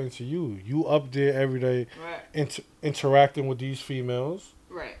trying to explain to you. You up there every day, interacting with these females.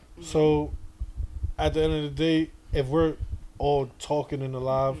 Right. So, at the end of the day, if we're all talking in the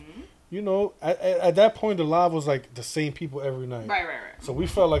live. You know, at that point, the live was like the same people every night. Right. So we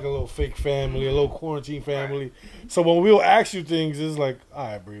felt like a little fake family, a little quarantine family. Right. So when we'll ask you things, it's like, all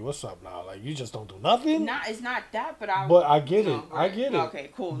right, Bree, what's up now? Like, you just don't do nothing? Nah, it's not that, but I get it. I get it.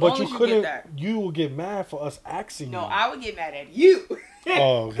 Okay, cool. But you couldn't, you will get mad for us asking you. No, I would get mad at you.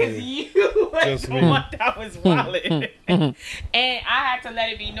 Oh, okay. Because you was the one that was wildin'. And I had to let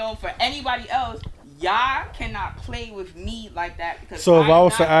it be known for anybody else. Y'all cannot play with me like that because so if I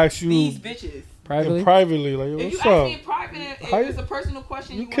was to ask you these bitches privately, like, if what's you up? ask me in private, if it's a personal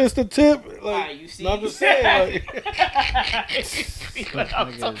question, you kissed the tip, like, right, you see, not the same. Like,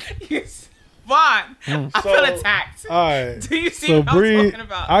 Vaughn, I feel attacked. All right. Do you see what I'm talking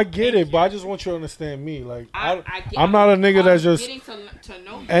about? I get it, but I just want you to understand me. Like, I'm not a nigga that's just to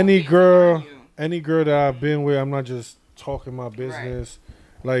know any girl that I've been with. I'm not just talking my business.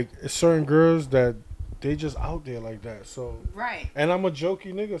 Right. Like, certain girls that they just out there like that. So and I'm a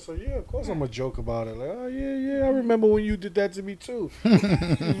jokey nigga. So yeah, of course I'm a joke about it. Like, oh yeah, I remember when you did that to me too. You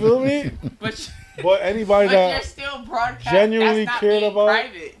feel me? But anybody that still genuinely cared about,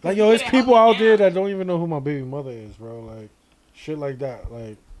 private. Like, yo, there's people out there that don't even know who my baby mother is, bro. Like, shit like that.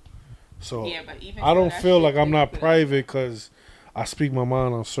 Like, so but even I don't feel like I'm not private because I speak my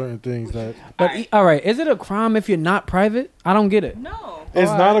mind on certain things that. But all right, is it a crime if you're not private? I don't get it. No,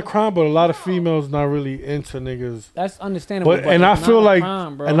 it's not a crime, but a lot of females not really into niggas. That's understandable. But and I feel like,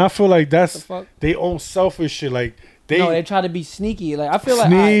 and I feel like that's they own selfish shit. Like they try to be sneaky. Like I feel like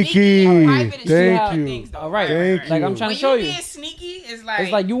sneaky. Thank you. All right, thank you. Like I'm trying to show you. Being sneaky is like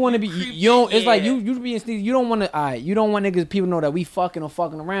it's like you want to be. You don't. It's like you being sneaky. You don't want to. You don't want niggas people know that we fucking or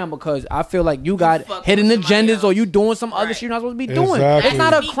fucking around because I feel like you got hidden agendas or you doing some other shit you're not supposed to be doing. It's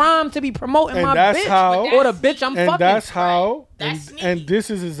not a crime to be promoting my bitch or the bitch I'm fucking. And that's how. And this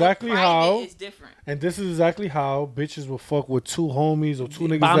is exactly how. And this is exactly how bitches will fuck with two homies or two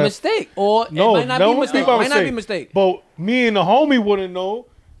niggas by mistake. Or no, it might not be mistake. Might not be mistake. But me and the homie wouldn't know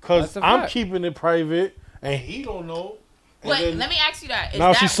because I'm keeping it private and he don't know. But let me ask you that.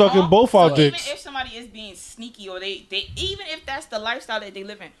 Now she's sucking both our dicks. Even if somebody is being sneaky or they even if that's the lifestyle that they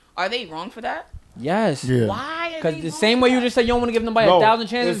live in, are they wrong for that? Yes. Yeah. Why? Because the same way you just said you don't want to give nobody 1,000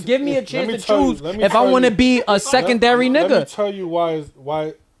 chances, give me a chance to choose if I want to be a secondary nigga. Let me tell you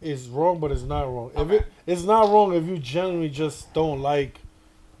why it's wrong, but it's not wrong. If it's not wrong if you generally just don't like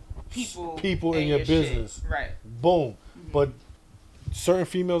people in your business. Right. Boom. Mm-hmm. But certain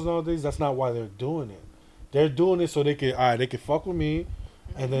females nowadays, that's not why they're doing it. They're doing it so they can fuck with me,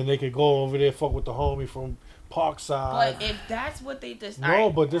 and then they can go over there fuck with the homie from Parkside. But if that's what they just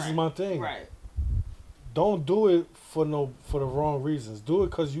but this is my thing. Right. Don't do it for the wrong reasons. Do it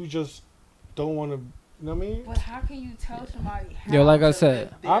because you just don't want to. You know what I mean? But how can you tell somebody how Yo, like I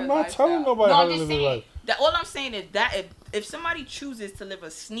said, I'm not telling nobody how to live their life. All I'm saying is that if somebody chooses to live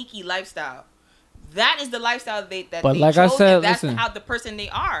a sneaky lifestyle, that is the lifestyle that but they like chose, I said, that's listen, how the person they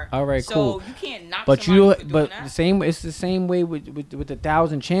are. All right, cool. So you can't knock but somebody for doing that. The same. It's the same way with the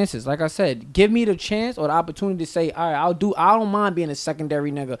 1,000 chances. Like I said, give me the chance or the opportunity to say, all right, I don't mind being a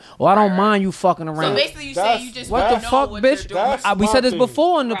secondary nigga, or I don't mind you fucking around. So basically, you say you just what the fuck, bitch? We said this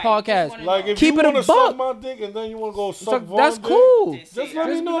before in the podcast. Like if keep you it want a to suck buck. my dick and then you want to go suck That's cool. Just let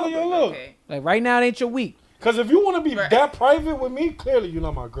me know your look. Like right now, it ain't your week. Because if you want to be that private with me, clearly you're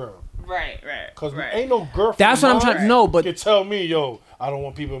not my girl. Right. Because ain't no girlfriend. That's what I'm trying. No, but you can tell me, yo, I don't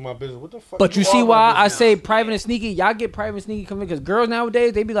want people in my business. What the fuck? But you see why I say private and sneaky? Y'all get private and sneaky coming because girls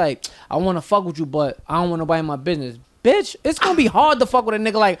nowadays they be like, I want to fuck with you, but I don't want nobody in my business. Bitch, it's gonna be hard to fuck with a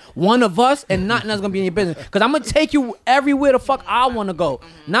nigga like one of us and nothing that's gonna be in your business. Cause I'm gonna take you everywhere the fuck I wanna go.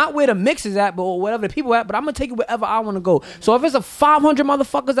 Not where the mix is at, but whatever the people at, but I'm gonna take you wherever I wanna go. So if it's a 500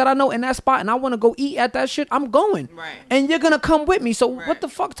 motherfuckers that I know in that spot and I wanna go eat at that shit, I'm going. Right. And you're gonna come with me. So what the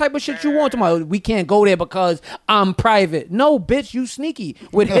fuck type of shit you want tomorrow? We can't go there because I'm private. No, bitch, you sneaky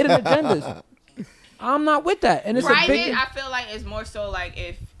with hidden agendas. I'm not with that. And it's private, a big I feel like it's more so like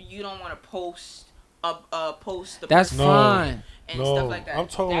if you don't want to post the that's person fine. and stuff like that. I'm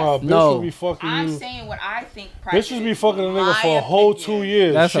talking that's, about bitch will be fucking I'm you. saying what I think private. Bitch will be fucking a nigga for a whole 2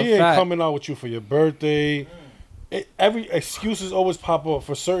 years. That's she a ain't fact. coming out with you for your birthday. Every excuses always pop up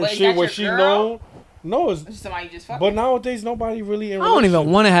for certain But is shit that where your she girl? know. No, it's somebody you just fucking. but nowadays nobody really in. I don't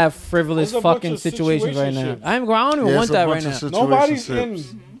even want to have frivolous There's a bunch fucking of situations right now. situationships. I don't even want that right now. Nobody's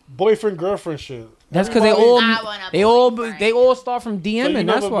in boyfriend girlfriend shit. That's because they all start from DMing. So you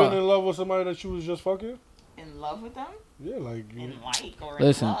That's never why. been in love with somebody that you was just fucking? In love with them? Yeah, like In like or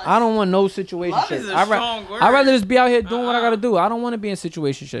Listen, in lust? I don't want no situation. Love is a strong word. I'd rather just be out here doing what I gotta do. I don't want to be in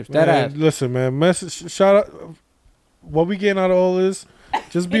situationships. That ass. Listen, man. Message. Shout out. What we getting out of all this?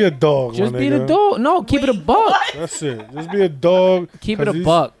 Just be a dog. Just my be nigga. the dog. No, keep it a buck. That's it. Just be a dog. Keep it a 'cause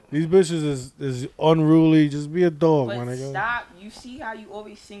buck. These bitches is unruly. Just be a dog, But my nigga. stop. You see how you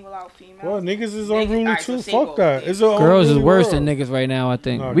always single out females? Well, niggas is Niggas- unruly alright, so too. single. Fuck that. It's a Girls is unruly worse world. than niggas right now. I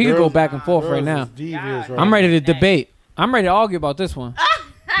think Nah, we could go girls- back and forth girls right now. is devious right I'm now. ready to debate. I'm ready to argue about this one.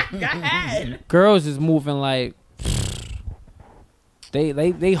 Go ahead. Girls is moving like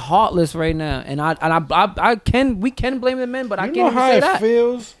they heartless right now, and we can blame the men, but I You can't know even how say it that.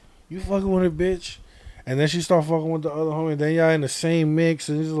 feels? You fucking with a bitch, and then she start fucking with the other homie, and then y'all in the same mix,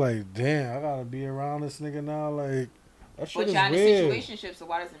 and it's just like, damn, I gotta be around this nigga now. Like, that shit But is y'all in a weird. situationship, so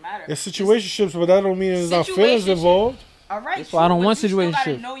why does it matter? It's situationships, but that don't mean there's not feelings Situationship. involved. All right. That's why I don't but want you still gotta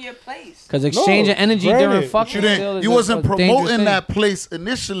situationships. know your place. Because exchanging energy granted, during but fucking still is You a wasn't dangerous promoting thing. that place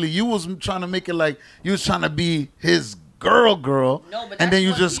initially. You was trying to make it like you was trying to be his girl, No, but and then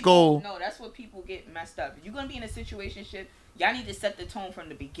you what just people, go. No, that's what people get messed up. If you're gonna be in a situationship, y'all need to set the tone from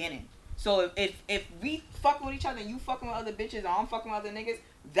the beginning. So if we fucking with each other and you fucking with other bitches, or I'm fucking with other niggas,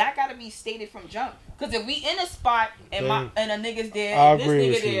 that gotta be stated from jump. Because if we in a spot and and a nigga's there, I and this agree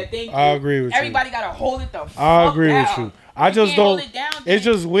nigga with you. there, thank you. I agree with you. Everybody gotta hold it the fuck I agree down. with you. I You just can't hold don't. it down, It's then.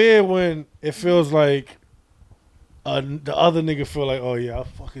 just weird when it feels like the other nigga feel like, oh yeah, I'm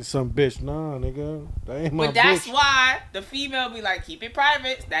fucking some bitch. Nah, nigga, that ain't my But that's bitch. why the female be like, keep it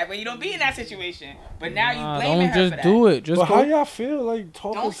private. That way you don't be in that situation. But now Nah, you blaming don't her just for that. do it. Just But go. how y'all feel like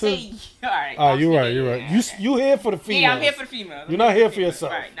talking Don't to? say, all right. Ah, you're right. You're right. You here for the females. Yeah, I'm here for the females. You're not here for females.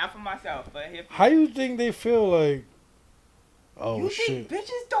 yourself. Right, not for myself, but here for How you think they feel like? Oh you shit! think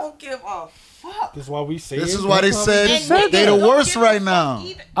bitches don't give a fuck? This is why we say. This it. is why they And said niggas they the don't worst give a right fuck now.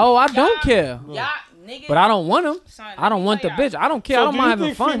 either. Oh, I don't Y'all- care. Y'all niggas. But I don't want them. Son, I don't want the let me bitch. tell I don't care. So I don't do mind you having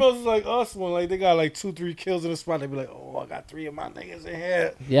think fun. females is like us when like they got like 2-3 kills in the spot? They be like, oh, I got 3 of my niggas in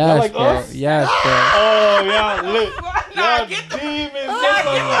here. Yes, Y'all like bro. us? Yes, bro. Oh, y'all lit. Nah, Y'all get the demons just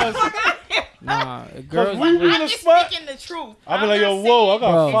like us. Nah, girls. we be in I'm the just spot. speaking the truth. I be I'm like, not yo, whoa, I saying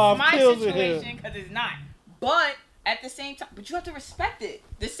got Bro. 5 my kills in here. situation because it's not. But at the same time, but you have to respect it.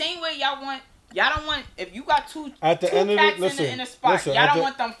 The same way y'all don't want if you got two At the two end of the- cats listen, in a spot, listen, y'all at don't the-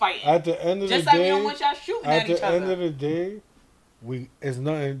 want them fighting. At the end of Just the like day, we don't want y'all shooting at each the end other. of the day, it's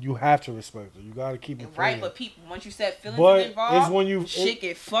nothing. You have to respect it. You gotta keep it Right, playing. but people, once you said feelings But is involved, it's when you shit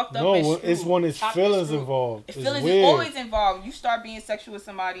get fucked up. no, and it's screwed. when it's Top feelings screwed. involved. If It's feelings weird. is always involved. You start being sexual with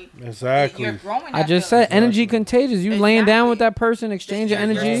somebody. Exactly. You're growing. I that just feeling. said energy contagious. You laying down with that person, exchanging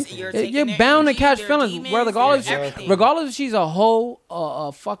You're- energy. you're You're taking their bound to energy, catch their feelings. demons, Regardless, their everything. regardless if she's a hoe,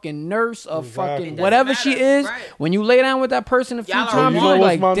 a fucking nurse, a Exactly. fucking It doesn't whatever she matter. is. Right. When you lay down with that person a few Y'all are times, You you're know what's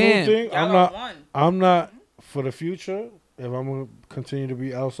like, my new damn. thing? Y'all I'm not for the future. If I'm gonna continue to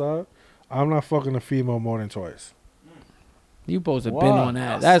be outside, I'm not fucking a female more than twice. You supposed to Why? been on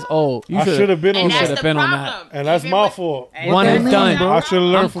that. That's old. You I should have been And on that's should that, have the been on problem. that. and that's Even my with- fault. and One that's and the done. problem. I should have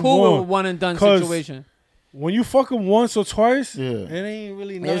learned I'm from cool with Vaughn. one and done 'Cause situation. When you fuck them once or twice, Yeah. it ain't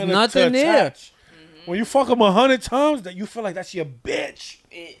really There's nothing, nothing to there. attach. When you fuck them 100 times, that you feel like that's your bitch.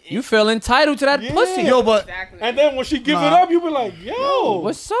 You feel entitled to that Yeah. pussy. Yo, but Exactly. And then when she give it Nah. up, you be like, yo,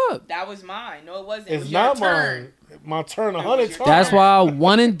 What's up? that was mine. No, it wasn't. It it's was not your turn. mine. My turn was 100 your times. That's why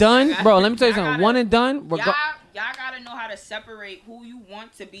one and done, bro. Let me tell you Y'all something. gotta- One and done. Y'all gotta know how to separate who you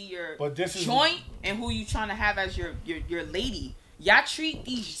want to be your But this is- joint and who you trying to have as your lady. Y'all treat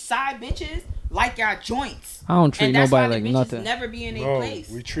these side bitches like our joints. I don't treat and that's nobody why like the bitches nothing. Never be in a No, place.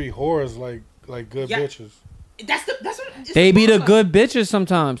 we treat whores like good bitches. That's what They be the good bitches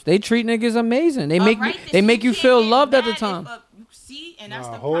sometimes. They treat niggas amazing. They make you feel loved at the time. See, and that's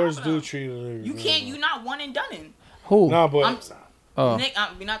the whores problem. do treat a nigga. You can't. You not one and done. Who? Nah, but Nick,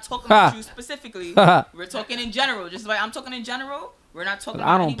 we're not talking about you specifically. We're talking in general. Just like I'm talking in general. We're not talking.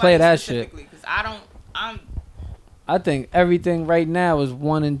 I don't play that shit. Because I think everything right now is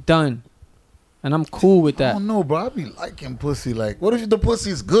one and done, and I'm cool with that. I don't know, bro. I be liking pussy. Like, what if the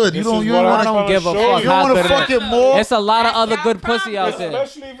pussy's good? This You don't. is You what don't I'm want I don't to. give a fuck. You don't want to fuck it more. It's a lot of other good y'all pussy out there.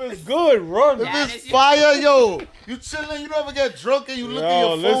 especially if it's good, run. If it's fire, yo, you chilling. You never get drunk and you look at your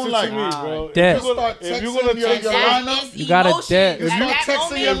phone listen like. to me, bro. Dead. If you're gonna take your something, lineup, You gotta dead. If you texting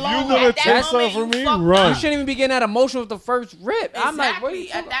your if you're lineup, gonna take something from me, run. You shouldn't even be getting that emotional with the first rip. I'm like, what are you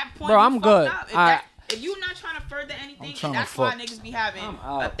at that point, bro, I'm good. If you're not trying to further anything, trying to that's why fuck. niggas be having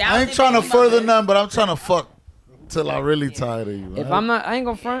out. I ain't trying to further none, but I'm trying to fuck till I really tired of you. If right? I'm not, I ain't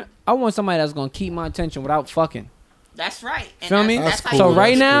gonna front. I want somebody that's gonna keep my attention without fucking. That's right. And Feel me? That's how cool. So you-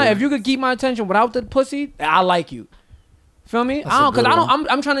 right now, cool. if you could keep my attention without the pussy, I like you. Feel me? That's I don't, a good cause I don't. one.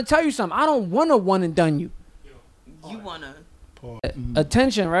 I'm trying to tell you something. I don't want to one and done you. you wanna.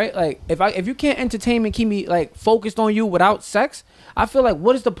 Attention, right? Like if you can't entertain me, keep me like focused on you without sex, I feel like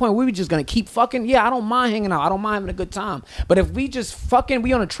what is the point? We just gonna keep fucking? Yeah, I don't mind hanging out. I don't mind having a good time. But if we just fucking,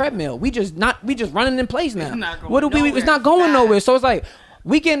 we on a treadmill. We just running in place now. not going What do we? It's nowhere. not going Fast. nowhere. So it's like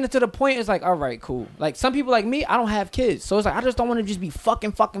we getting to the point. It's like all right, cool. Like some people like me, I don't have kids, so it's like I just don't want to just be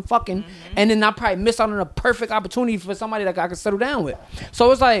fucking, and then I probably miss out on a perfect opportunity for somebody that I can settle down with.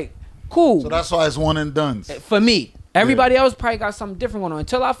 So it's like cool. So that's why it's one and done. For me. Everybody else probably got something different going on.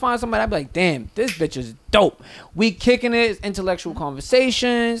 Until I find somebody, I be like, damn, this bitch is dope. We kicking it, intellectual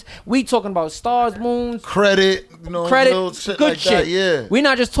conversations. We talking about stars, moons, Credit, you know, little shit good like shit. that. Yeah. We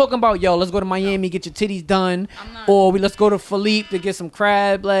not just talking about, yo, let's go to Miami, get your titties done. Or let's go to Philippe to get some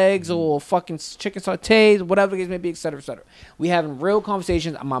crab legs or fucking chicken sautés, whatever the case may be, et cetera, et cetera. We having real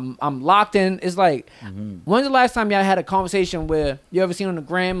conversations. I'm locked in. It's like, when's the last time y'all had a conversation where you ever seen on the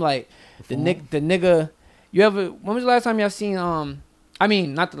gram, like, the nigga... when was the last time y'all seen, I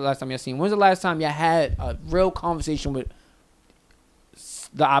mean, not the last time y'all seen, when was the last time y'all had a real conversation with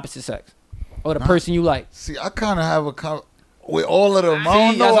the opposite sex? Or the person you like? See, I kind of have with all of them. I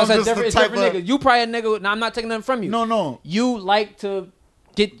don't know. I'm just the type of... nigga. You probably a nigga, now I'm not taking nothing from you. No. You like to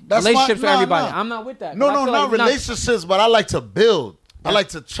get That's relationships with everybody. nah. I'm not with that. No, not relationships, but I like to build. I like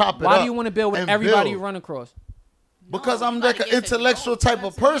to chop it up. Why do you want to build with and everybody build. you run across? Because I'm everybody like an gets to intellectual know. type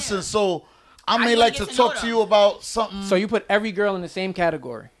of person, so... I may you like get to to talk know to them. you about something. So you put every girl in the same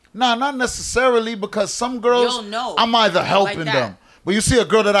category? Nah, not necessarily, because some girls, You'll know. I'm either helping Like that. them. But you see a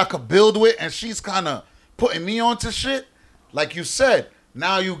girl that I could build with, and she's kind of putting me onto shit. Like you said,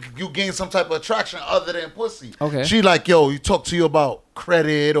 now you gain some type of attraction other than pussy. Okay. She like, yo, you talk to you about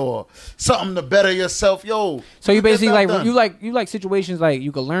credit or something to better yourself, yo. So you get basically that like done. you like situations like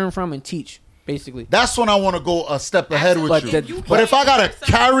you can learn from and teach, basically. That's when I want to go a step ahead with But you. But if I gotta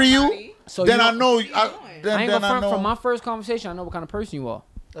carry you, So then you I don't- know. I ain't Then gonna I front know. from my first conversation. I know what kind of person you are.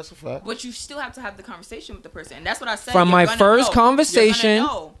 That's a fact. But you still have to have the conversation with the person, and that's what I said. From You're my gonna first know. conversation, You're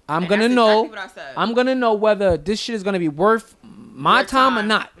gonna know. I'm And gonna that's know. exactly what I said. I'm gonna know whether this shit is gonna be worth my Your time or time.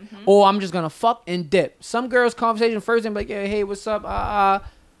 not, or I'm just gonna fuck and dip. Some girls' conversation first, and be like, yeah, hey, what's up?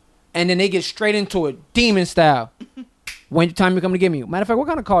 And then they get straight into it, demon style. When time you come to get me? Matter of fact, what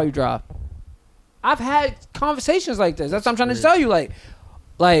kind of car you drive? I've had conversations like this. That's what I'm trying to tell you. Like,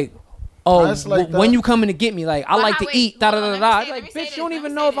 oh, Nice like when that. you coming to get me? Like, I But like how- to wait, eat. Da da hold da on, da. let me Like, say bitch, this, you don't let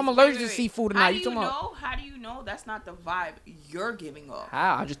even me know say if I'm this. allergic Wait, to wait. seafood or How not. do You you talking about? know? How do you know that's not the vibe you're giving off?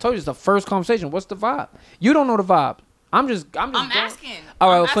 How? I just told you it's the first conversation. What's the vibe? You don't know the vibe. I'm just I'm going- asking. All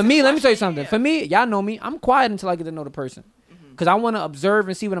right, I'm well, for asking me, the let me tell you question, something. yeah. For me, y'all know me. I'm quiet until I get to know the person. Because I want to observe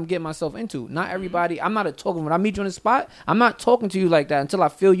and see what I'm getting myself into. Not everybody. I'm not a talking. When I meet you on the spot, I'm not talking to you like that until I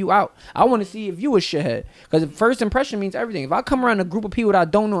feel you out. I want to see if you a shithead. Because first impression means everything. If I come around a group of people that I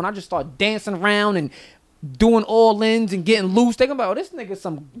don't know and I just start dancing around and doing all ins and getting loose, they gonna be like, oh, this nigga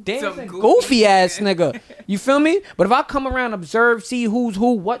some dancing goofy ass nigga. You feel me? But if I come around, observe, see who's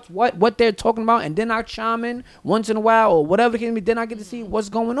who, what they're talking about, and then I chime in once in a while or whatever it can be, then I get to see what's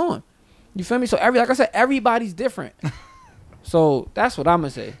going on. You feel me? So like I said, everybody's different. So that's what I'm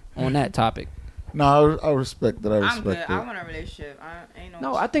gonna say on that topic. No, I respect that. I I'm respect good. it. I want a relationship.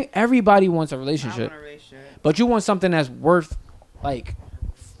 No, I think everybody wants a I relationship, want a relationship. but you want something that's worth like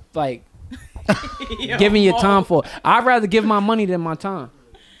Yo, giving your time for. I'd rather give my money than my time.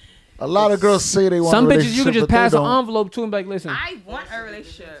 A lot of girls say they want Some a bitches relationship, you can just but they pass an don't. envelope to and be like, listen. I want a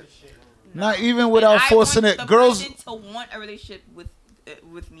relationship. Not even without And I forcing want it. the Girls, person to want a relationship with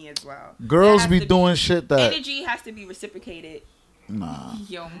with me as well. Girls be doing shit that energy has to be reciprocated. Nah.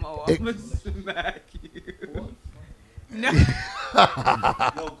 Yo, Mo, I'm gonna smack you. No. Yo,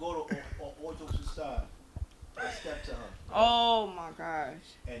 go to all jokes aside. I stepped to her. Oh my gosh.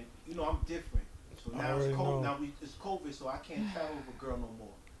 And you know I'm different. So now it's COVID. Now it's COVID, so I can't travel with a girl no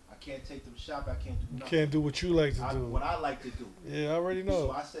more. I can't take them shop. I can't do nothing. You can't do what you like to do. What I like to do. Yeah, I already know.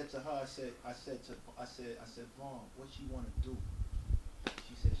 So I said to her, I said, Vaughn, what she want to do?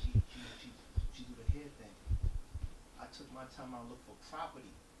 She said she do the hair thing. I took my time out and looked for property.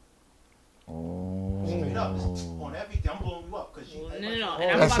 Oh. Straight up, on everything. I'm blowing you up because No.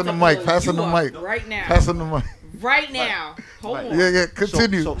 Passing the mic. Passing the mic. Right now. Passing the mic. Right now. Hold on. Yeah.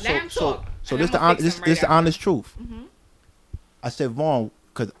 Continue. So this the honest truth. Mm-hmm. I said, Vaughn,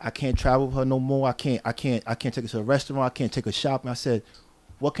 because I can't travel with her no more. I can't take her to a restaurant. I can't take her shopping. I said,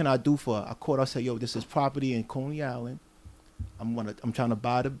 what can I do for her? I called her. I said, yo, this is property in Coney Island. I'm trying to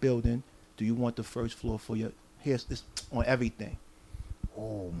buy the building. Do you want the first floor for your hair? This on everything.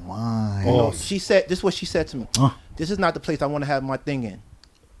 Oh my! You know, she said, this is what she said to me. This is not the place I want to have my thing in.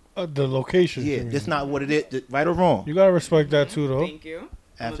 The location. Yeah, that's not what it is. Right or wrong? You gotta respect that too, though. Thank you.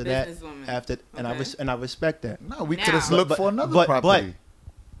 After that, and I respect that. No, we could have looked for another property.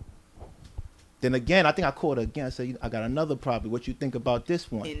 Then again, I think I called her again. I said, I got another property. What you think about this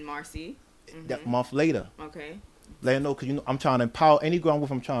one? In Marcy. That month later. Okay. Let her know, because I'm trying to empower any girl I'm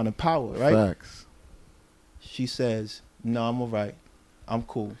with. I'm trying to empower, right? Facts. She says, no, I'm all right. I'm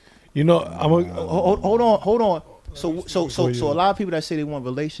cool. You know, hold on. So a lot of people that say they want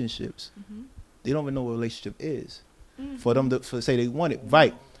relationships, they don't even know what a relationship is. For them to say they want it,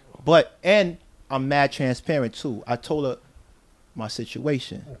 right? But and I'm mad transparent too. I told her my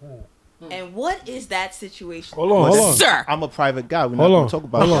situation. And what is that situation? Hold on. Sir. I'm a private guy. We're not going to talk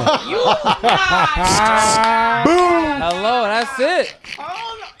about it. You guys. Boom. Hello, that's it.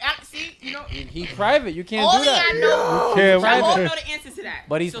 Hold on. See, you know. He's private. You can't Only do that. I know. Can't- I won't know the answer to that.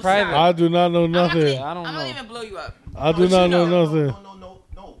 But he's So private. sorry. I do not know nothing. I don't I'm know. not even blow you up. I do not know nothing.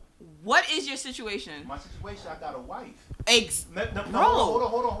 No. What is your situation? My situation, I got a wife. Bro.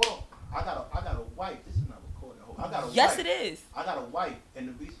 Hold on. I got a wife. This is not recorded. I got a wife. Yes, it is. I got a wife, and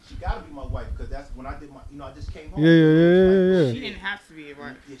the reason she got to be my wife because that's when I did my. I just came home. Yeah. She didn't have to be,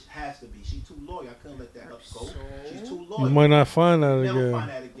 right? It has to be. She's too loyal. I couldn't let that go. She's too loyal. You might not find that Never again. find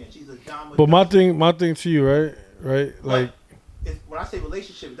that again. She's a dominant. But my thing to you, right? Like, when I say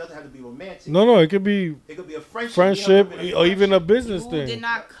relationship, it doesn't have to be romantic. no, it could be It could be a friendship, or even a business You thing. did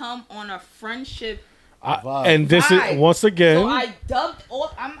not come on a friendship. And this is once again. So I dubbed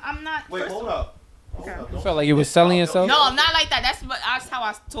off. I'm not. Wait, hold up. You felt like you was selling yourself? No, I'm not like that. That's how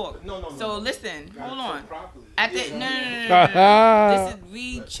I talk. No. So listen, hold on. At the no. This is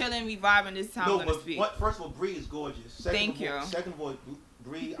we chilling, we vibing. This time I'm gonna speak. First of all, Bree is gorgeous. Thank you. Second of all,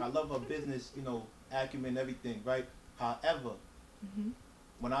 Bree, I love her business, acumen, and everything, right? However,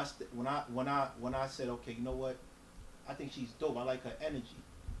 when I said, okay, you know what? I think she's dope. I like her energy.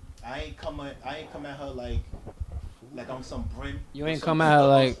 I ain't come at her like I'm some brim. You ain't come at her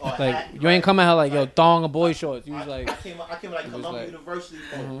like you ain't come at her like yo thong or boy shorts. You was like I came like Columbia University.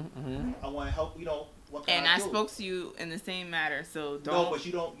 I want to help. What can I do? spoke to you in the same matter. So don't. No, but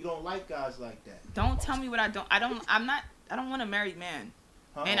you don't like guys like that. Don't tell me what I don't. I don't want a married man.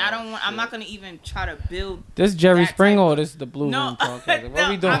 And I'm not gonna even try to build. This Jerry Springer or this the Blue Room podcast? What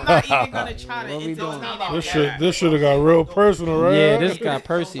we doing? I'm not even gonna try to. What we doing? This should have got real personal, right? Yeah, this got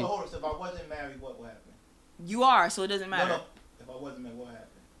Percy. So if I wasn't married, what would happen? You are, so it doesn't matter. No. If I wasn't married, what happened?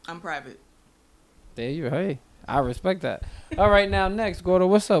 I'm private. There you hey. I respect that. All right, now next, Gordo,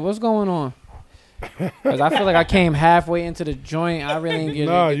 what's up? What's going on? Because I feel like I came halfway into the joint. I really didn't get.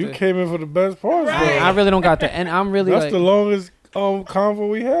 Nah, you came in for the best parts, bro. I really don't got the end. I'm really. That's the longest convo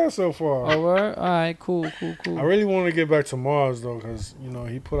we had so far. Oh, word? All right, cool. I really want to get back to Marz though, because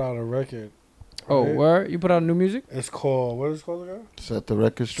he put out a record. Oh, right? word? You put out new music? It's called what is it called again? Set the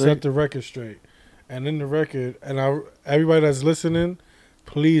record straight. Set the record straight. And in the record, everybody that's listening,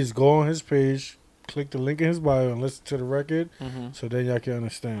 please go on his page, click the link in his bio, and listen to the record, so then y'all can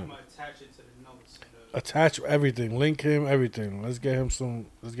understand. I'm gonna attach it to the notes. Attach everything, link him, everything. Let's get him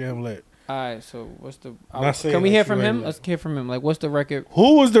lit. All right, so what's the... Can we hear from him? Let's hear from him. Like, what's the record?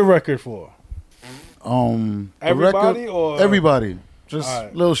 Who was the record for? Everybody or everybody? Just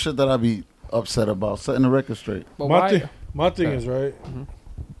right. Little shit that I be upset about. Setting the record straight. But my thing is right.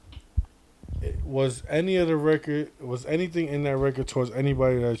 Was anything in that record towards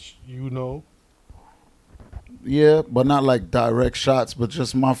anybody that you know? Yeah, but not like direct shots, but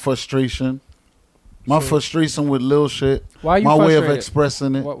just my frustration. My frustration with little shit. Why are you my frustrated? way of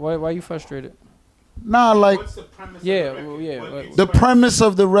expressing it. Why are you frustrated? Nah, like What's the premise? Yeah, of the record? well, yeah, What like- is the premise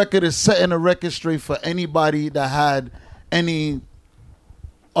of the record is setting the record straight for anybody that had any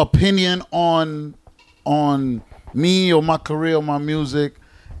opinion on me or my career or my music.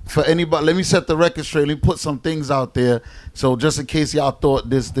 For anybody, let me set the record straight. Let me put some things out there. So just in case y'all thought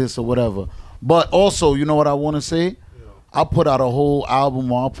this, or whatever. But also, you know what I want to say? I'll put out a whole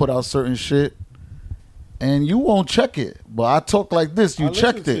album or I'll put out certain shit and you won't check it. But I talk like this, you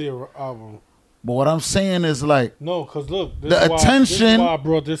checked To it. your album. But what I'm saying is like No, because look, this The is why- attention- this is why I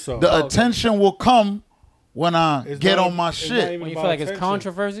brought this up. the attention will come when I It's get not- on my it's not shit. even When you about feel like it's attention.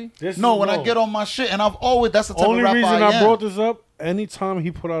 controversy. This No, is- when I get on my shit, and I've always that's the type Only of rapper reason I I am. brought this up, anytime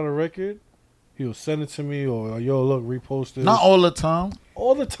he put out a record, he'll send it to me or yo, look, repost this. Not all the time.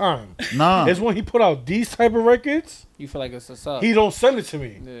 All the time. Nah. It's when he put out these type of records, You feel like it's a sub. he don't send it to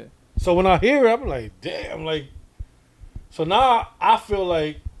me. Yeah. So when I hear it, I'm like, damn, like. So now I feel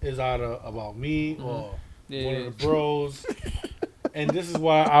like it's either about me or Yeah. one of the bros, and this is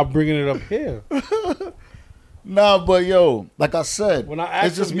why I'm bringing it up here. Nah, but yo, like I said, When I ask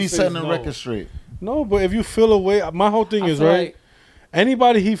it's just him, me he says setting the no. record straight. No, but if you feel away, my whole thing I is feel right. like-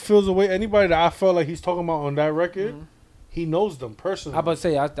 Anybody he feels away, anybody that I felt like he's talking about on that record, Mm-hmm. he knows them personally. I about to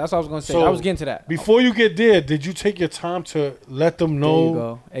say that's what I was gonna say. So, I was getting to that. Before you get there, did you take your time to let them There you know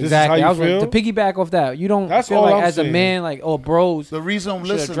go. this Exactly. is I how was you feel? like, to piggyback off that, you don't That's feel all like I'm as a saying. man, like, oh, bros. The reason, should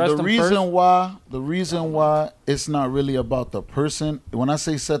listen, address the them reason first. why it's not really about the person. When I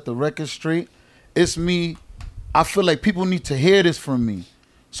say set the record straight, it's me. I feel like people need to hear this from me.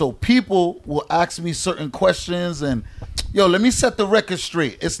 So people will ask me certain questions and, yo, let me set the record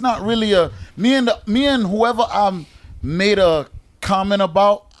straight. It's not really a me and whoever I made a comment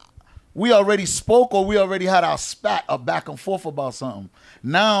about. We already spoke or we already had our spat, a back and forth about something.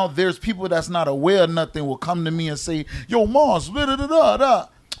 Now there's people that's not aware of nothing will come to me and say, yo, Marz, da da da da da.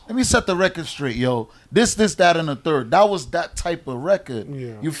 Let me set the record straight, yo. This, that, and the third. That was that type of record.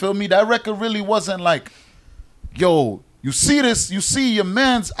 Yeah. You feel me? That record really wasn't like, yo, you see this, you see your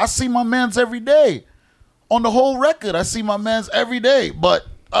mans. I see my mans every day. On the whole record, I see my mans every day. But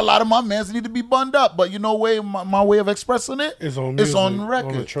a lot of my mans need to be bunned up. But you know, my way of expressing it It's on it's music, on on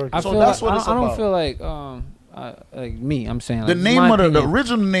record. the track. I So feel that's like, what it's I don't about. feel like me. I'm saying like, The this is name my of the opinion.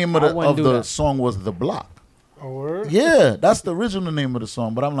 original name of I wouldn't do the that. song was The Block. A word? Yeah, that's the original name of the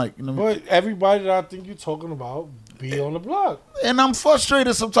song. But I'm like, you know, But everybody that I think you're talking about be on the block. and I'm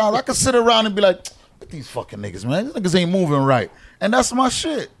frustrated sometimes. I can sit around and be like, look at these fucking niggas, man. These niggas ain't moving right. And that's my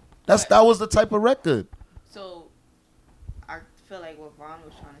shit. That was the type of record. So, I feel like what Vaughn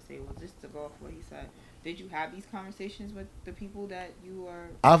was trying to say was just to go off what he said. Did you have these conversations with the people that you are?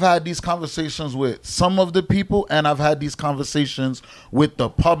 I've had these conversations with some of the people, and I've had these conversations with the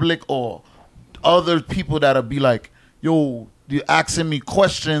public or other people that'll be like, yo, you're asking me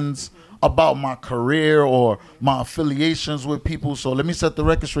questions about my career or my affiliations with people. So let me set the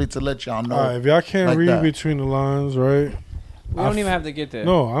record straight to let y'all know. All right, if y'all can't like read that. between the lines, right? We don't even have to get there.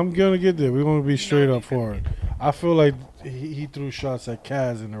 No, I'm gonna get there. We're gonna be straight up for it. I feel like he threw shots at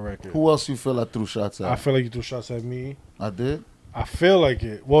Kaz in the record. Who else you feel I threw shots at? I feel like he threw shots at me. I did. I feel like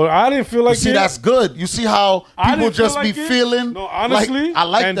it. Well, I didn't feel like You see, it. that's good. You see how I people didn't feel just like be it. feeling. No, honestly, I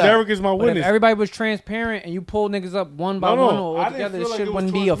like and that. Derek is my But if witness. everybody was transparent and you pulled niggas up one by No, one or I all didn't together, feel it like shit it was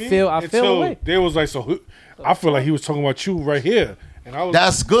wouldn't be towards a me feel. I feel until away. They was like, so I feel like he was talking about you right here, and I was.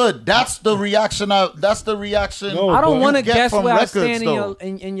 That's good. That's the reaction. That's the reaction. No, I don't but want to you get guess from where I records, stand though.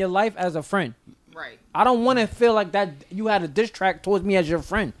 in your life as a friend. Right. I don't want to feel like that you had a diss track towards me as your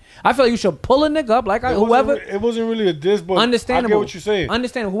friend. I feel like you should pull a nigga up like whoever. It wasn't really a diss, but Understandable. I get what you're saying.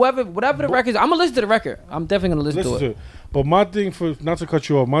 Understand whatever the record is. I'm gonna listen to the record. I'm definitely gonna listen to it. But my thing not to cut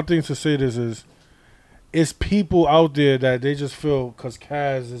you off, my thing to say this is, it's people out there that they just feel because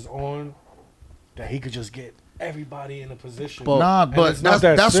Kaz is on, that he could just get everybody in a position. Nah, And but it's not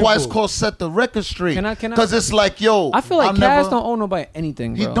that's that why it's simple. called set the record straight. Can I- Because it's like, yo, I feel like I'm Cass never- don't owe nobody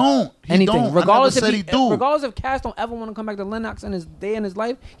anything, bro. He don't. He anything. don't. Regardless I never if said he do. regardless if Cass don't ever want to come back to Lennox in his day in his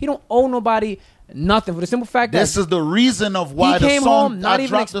life, he don't owe nobody nothing for the simple fact that This is the reason of why he the came song. home not I even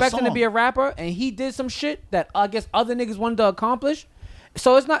dropped the expecting to song. be a rapper, and he did some shit that I guess other niggas wanted to accomplish.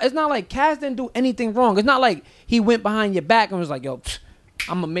 So it's not like Cass didn't do anything wrong. It's not like he went behind your back and was like, yo,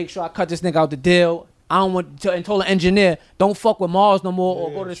 I'm gonna make sure I cut this nigga out the deal. I don't want to, and told the engineer, don't fuck with Marz no more,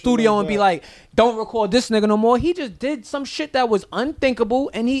 or go to the studio and be like, don't record this nigga no more. He just did some shit that was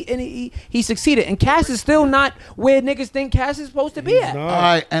unthinkable, and he succeeded. And Cass is still not where niggas think Cass is supposed to be at. not. All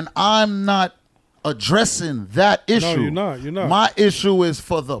right, and I'm not addressing that issue. you're not. You're not. My issue is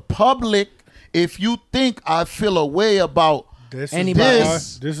for the public. If you think I feel a way about This Anybody. Is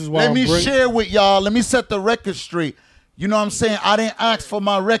why, this is why let me share with y'all. Let me set the record straight. You know what I'm saying? I didn't ask for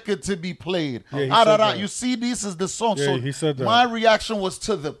my record to be played. Yeah, You see, this is the song. Yeah, so he said that. My reaction was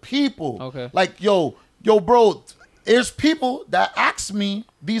to the people. Okay. Like, yo, bro, there's people that ask me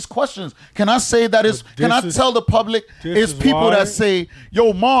these questions. Can I say that can I tell the public it's people that say,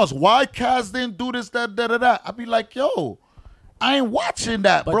 yo, Marz, why Kaz didn't do this, that. I'd be like, yo, I ain't watching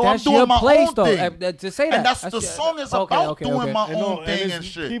that, but bro. I'm that's doing your my place, own though. thing. To say that. And that's the song is about doing my own thing and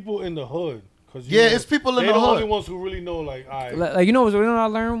shit. People in the hood. Yeah, it's people in the hood. They're the only ones who really know, like, all right. Like, you know what I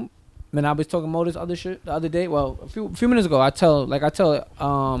learned? Man, I was talking about this other shit the other day. Well, a few minutes ago, I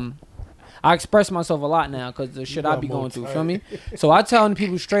express myself a lot now because the shit I be going through. Feel me? So I telling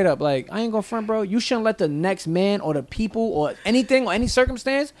people straight up, like, I ain't gonna front, bro. You shouldn't let the next man or the people or anything or any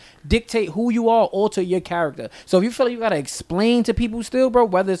circumstance dictate who you are, alter your character. So if you feel like you gotta explain to people still, bro,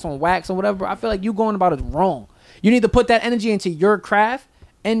 whether it's on wax or whatever, I feel like you going about it wrong. You need to put that energy into your craft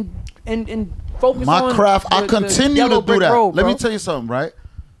and focus on my craft. I continue to do that. Road, Let me tell you something, right?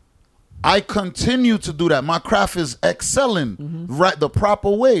 I continue to do that. My craft is excelling right the proper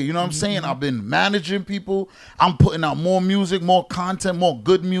way. You know what I'm saying? I've been managing people. I'm putting out more music, more content, more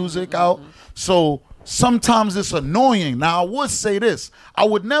good music out. So sometimes it's annoying. Now, I would say this. I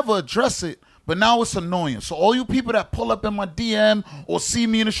would never address it, but now it's annoying. So all you people that pull up in my DM or see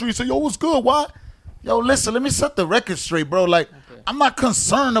me in the street say, yo, what's good? Why? Yo, listen, let me set the record straight, bro. Like, I'm not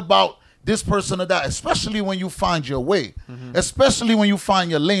concerned about this person or that, especially when you find your way, especially when you find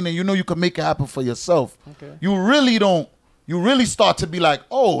your lane and you know you can make it happen for yourself. You really start to be like,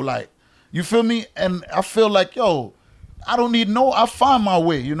 oh, like, you feel me? And I feel like, yo, I don't need I find my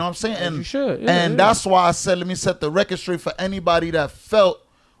way, you know what I'm saying? And you should. That's why I said, let me set the record straight for anybody that felt,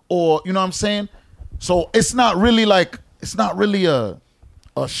 or, you know what I'm saying? So it's not really a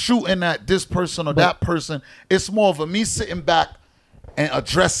shooting at this person or that person. It's more of a me sitting back and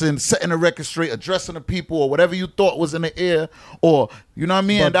setting the record straight, addressing the people or whatever you thought was in the air, or you know what I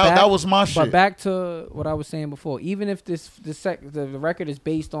mean. And that was my shit. But back to what I was saying before, even if the record is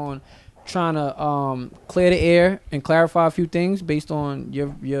based on trying to clear the air and clarify a few things based on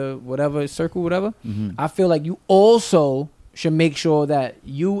your whatever circle, whatever, I feel like you also should make sure that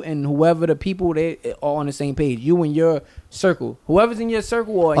you and whoever the people they are on the same page. You and your circle, whoever's in your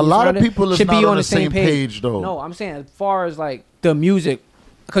circle, or a lot of people should be on the same page, though. No, I'm saying as far as like the music,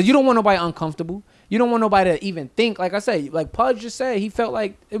 because you don't want nobody uncomfortable. You don't want nobody to even think. Like I said, like Pudge just said, he felt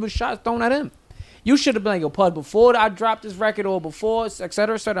like it was shots thrown at him. You should have been like, yo, Pudge, before I dropped this record or before, et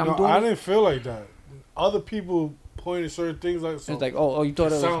cetera, I didn't feel like that. Other people pointed certain things like. So it's like, oh, you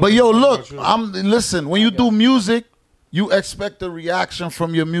thought it was. But yo, look, listen. When you do music, you expect a reaction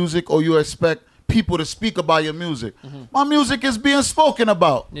from your music, or you expect people to speak about your music. My music is being spoken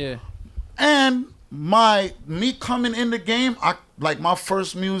about. Yeah. And me coming in the game, my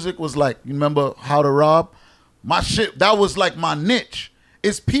first music was like, you remember How to Rob? My shit, that was like my niche.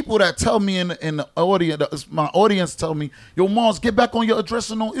 It's people that tell me in the audience, my audience tell me, yo, Marz, get back on your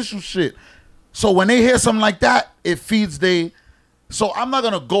addressing no issue shit. So when they hear something like that, it feeds so I'm not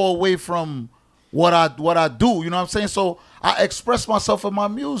gonna go away from what I do, you know what I'm saying? So I express myself in my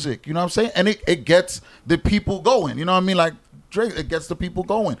music, you know what I'm saying? And it gets the people going, you know what I mean? Like Drake, it gets the people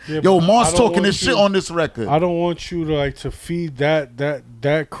going. Yeah, yo, Marz talking this shit on this record. I don't want you to feed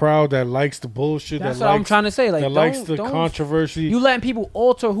that crowd that likes the bullshit. That's what I'm trying to say. Like, that likes the controversy. You letting people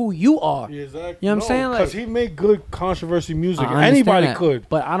alter who you are. Yeah, exactly. You know what I'm saying? Because he made good controversy music. Anybody could.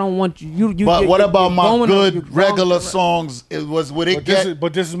 But I don't want you. But what about my good regular songs? Would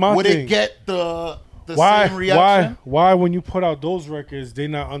this is my thing. Would it get the same reaction? Why when you put out those records, they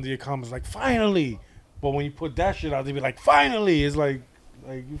not under your comments like finally? But when you put that shit out, they be like, finally. It's like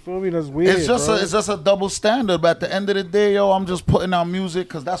you feel me? That's weird. It's just a double standard. But at the end of the day, yo, I'm just putting out music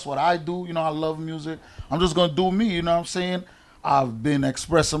because that's what I do. You know, I love music. I'm just gonna do me. You know what I'm saying? I've been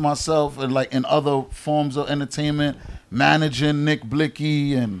expressing myself in other forms of entertainment, managing Nick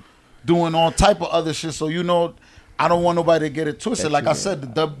Blixky and doing all type of other shit. So you know, I don't want nobody to get it twisted. Like I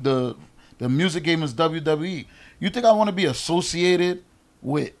said, the music game is WWE. You think I want to be associated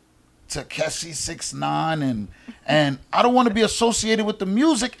with Takeshi 6ix9ine and I don't want to be associated with the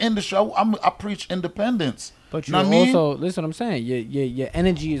music industry. I preach independence. But you also listen. What I'm saying, your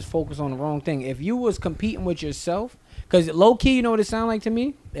energy is focused on the wrong thing. If you was competing with yourself, because low key, you know what it sounds like to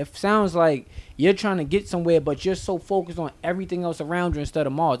me? It sounds like you're trying to get somewhere, but you're so focused on everything else around you instead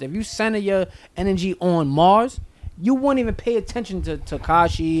of Marz. If you center your energy on Marz, you wouldn't even pay attention to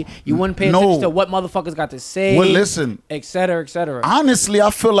Tekashi. You wouldn't pay attention to what motherfuckers got to say. Well, listen, et cetera, et cetera. Honestly, I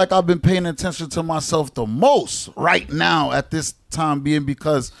feel like I've been paying attention to myself the most right now at this time being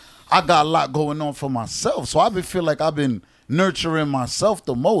because I got a lot going on for myself. So I feel like I've been nurturing myself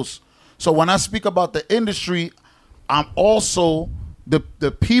the most. So when I speak about the industry, I'm also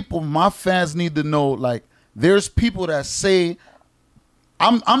the people. My fans need to know. Like, there's people that say,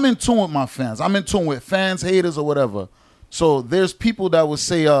 I'm in tune with my fans. I'm in tune with fans, haters, or whatever. So there's people that would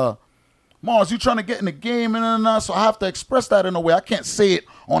say, Marz, you trying to get in the game and so I have to express that in a way. I can't say it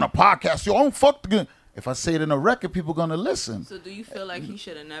on a podcast. Yo, I don't fuck the game. If I say it in a record, people gonna listen. So do you feel like he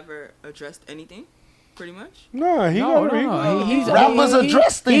should have never addressed anything? Pretty much. No. He's rappers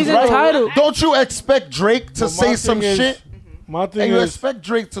address things, right? Entitled. Don't you expect Drake to say some shit? My thing And you is, expect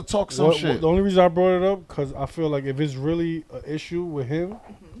Drake to talk some shit. The only reason I brought it up because I feel like if it's really an issue with him,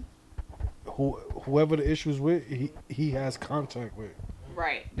 whoever the issue is with, he has contact with.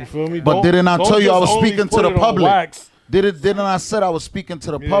 Right. You feel me? But didn't I tell you I was speaking to the public? Didn't I said I was speaking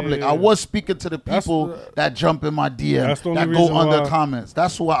to the public? Yeah. I was speaking to the people that jump in my DM, that go under comments.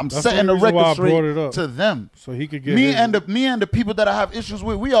 That's why I'm setting the record straight to them. So he could get me and the people that I have issues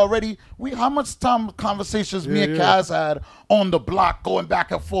with. How much time conversations me and Kaz had on the block going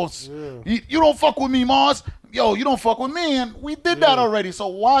back and forth. Yeah. You don't fuck with me, Marz. Yo, you don't fuck with me, and we did that already. So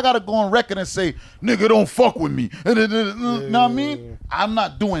why I gotta go on record and say, nigga, don't fuck with me? Know what I mean? I'm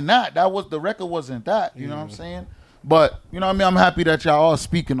not doing that. The record wasn't that. You know what I'm saying? But you know what I mean? I'm happy that y'all are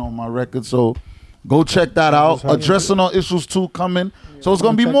speaking on my record. So go check that out. Addressing on issues 2 coming. So it's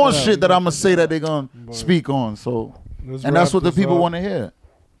gonna be more shit that I'm gonna say that they're gonna speak on. So and that's what the people want to hear.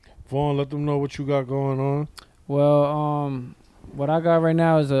 Vaughn, let them know what you got going on. Well, what I got right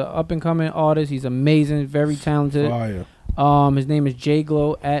now is an up and coming artist. He's amazing, very talented. Fire. His name is J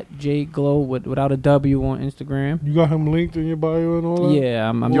Glow at J Glow without a W on Instagram. You got him linked in your bio and all that? Yeah,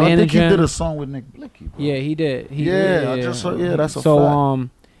 I'm I managing. think he did a song with Nick Blixky. Bro. Yeah, he did. I just heard, that's a fact. So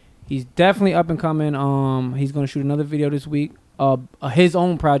he's definitely up and coming. He's gonna shoot another video this week. His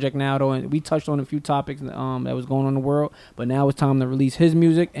own project now though, and we touched on a few topics that was going on in the world, but now it's time to release his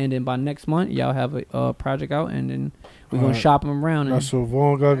music, and then by next month y'all have a project out, and then we're gonna shop him around. That's what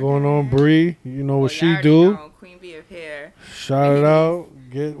Vaughn got going on. Bree, you know what she do. Queen Bee of Hair. Shout it out.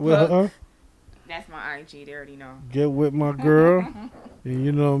 Get with her. That's my IG. They already know. Get with my girl. And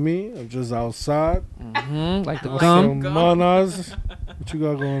you know me. I'm just outside. Like the gum. Manas. What you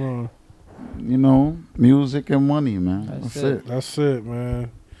got going on? You know, music and money, man. That's it. That's it,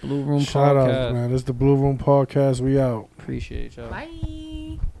 man. Blue Room Shout Podcast. out, man. This is the Blue Room Podcast. We out. Appreciate y'all. Bye.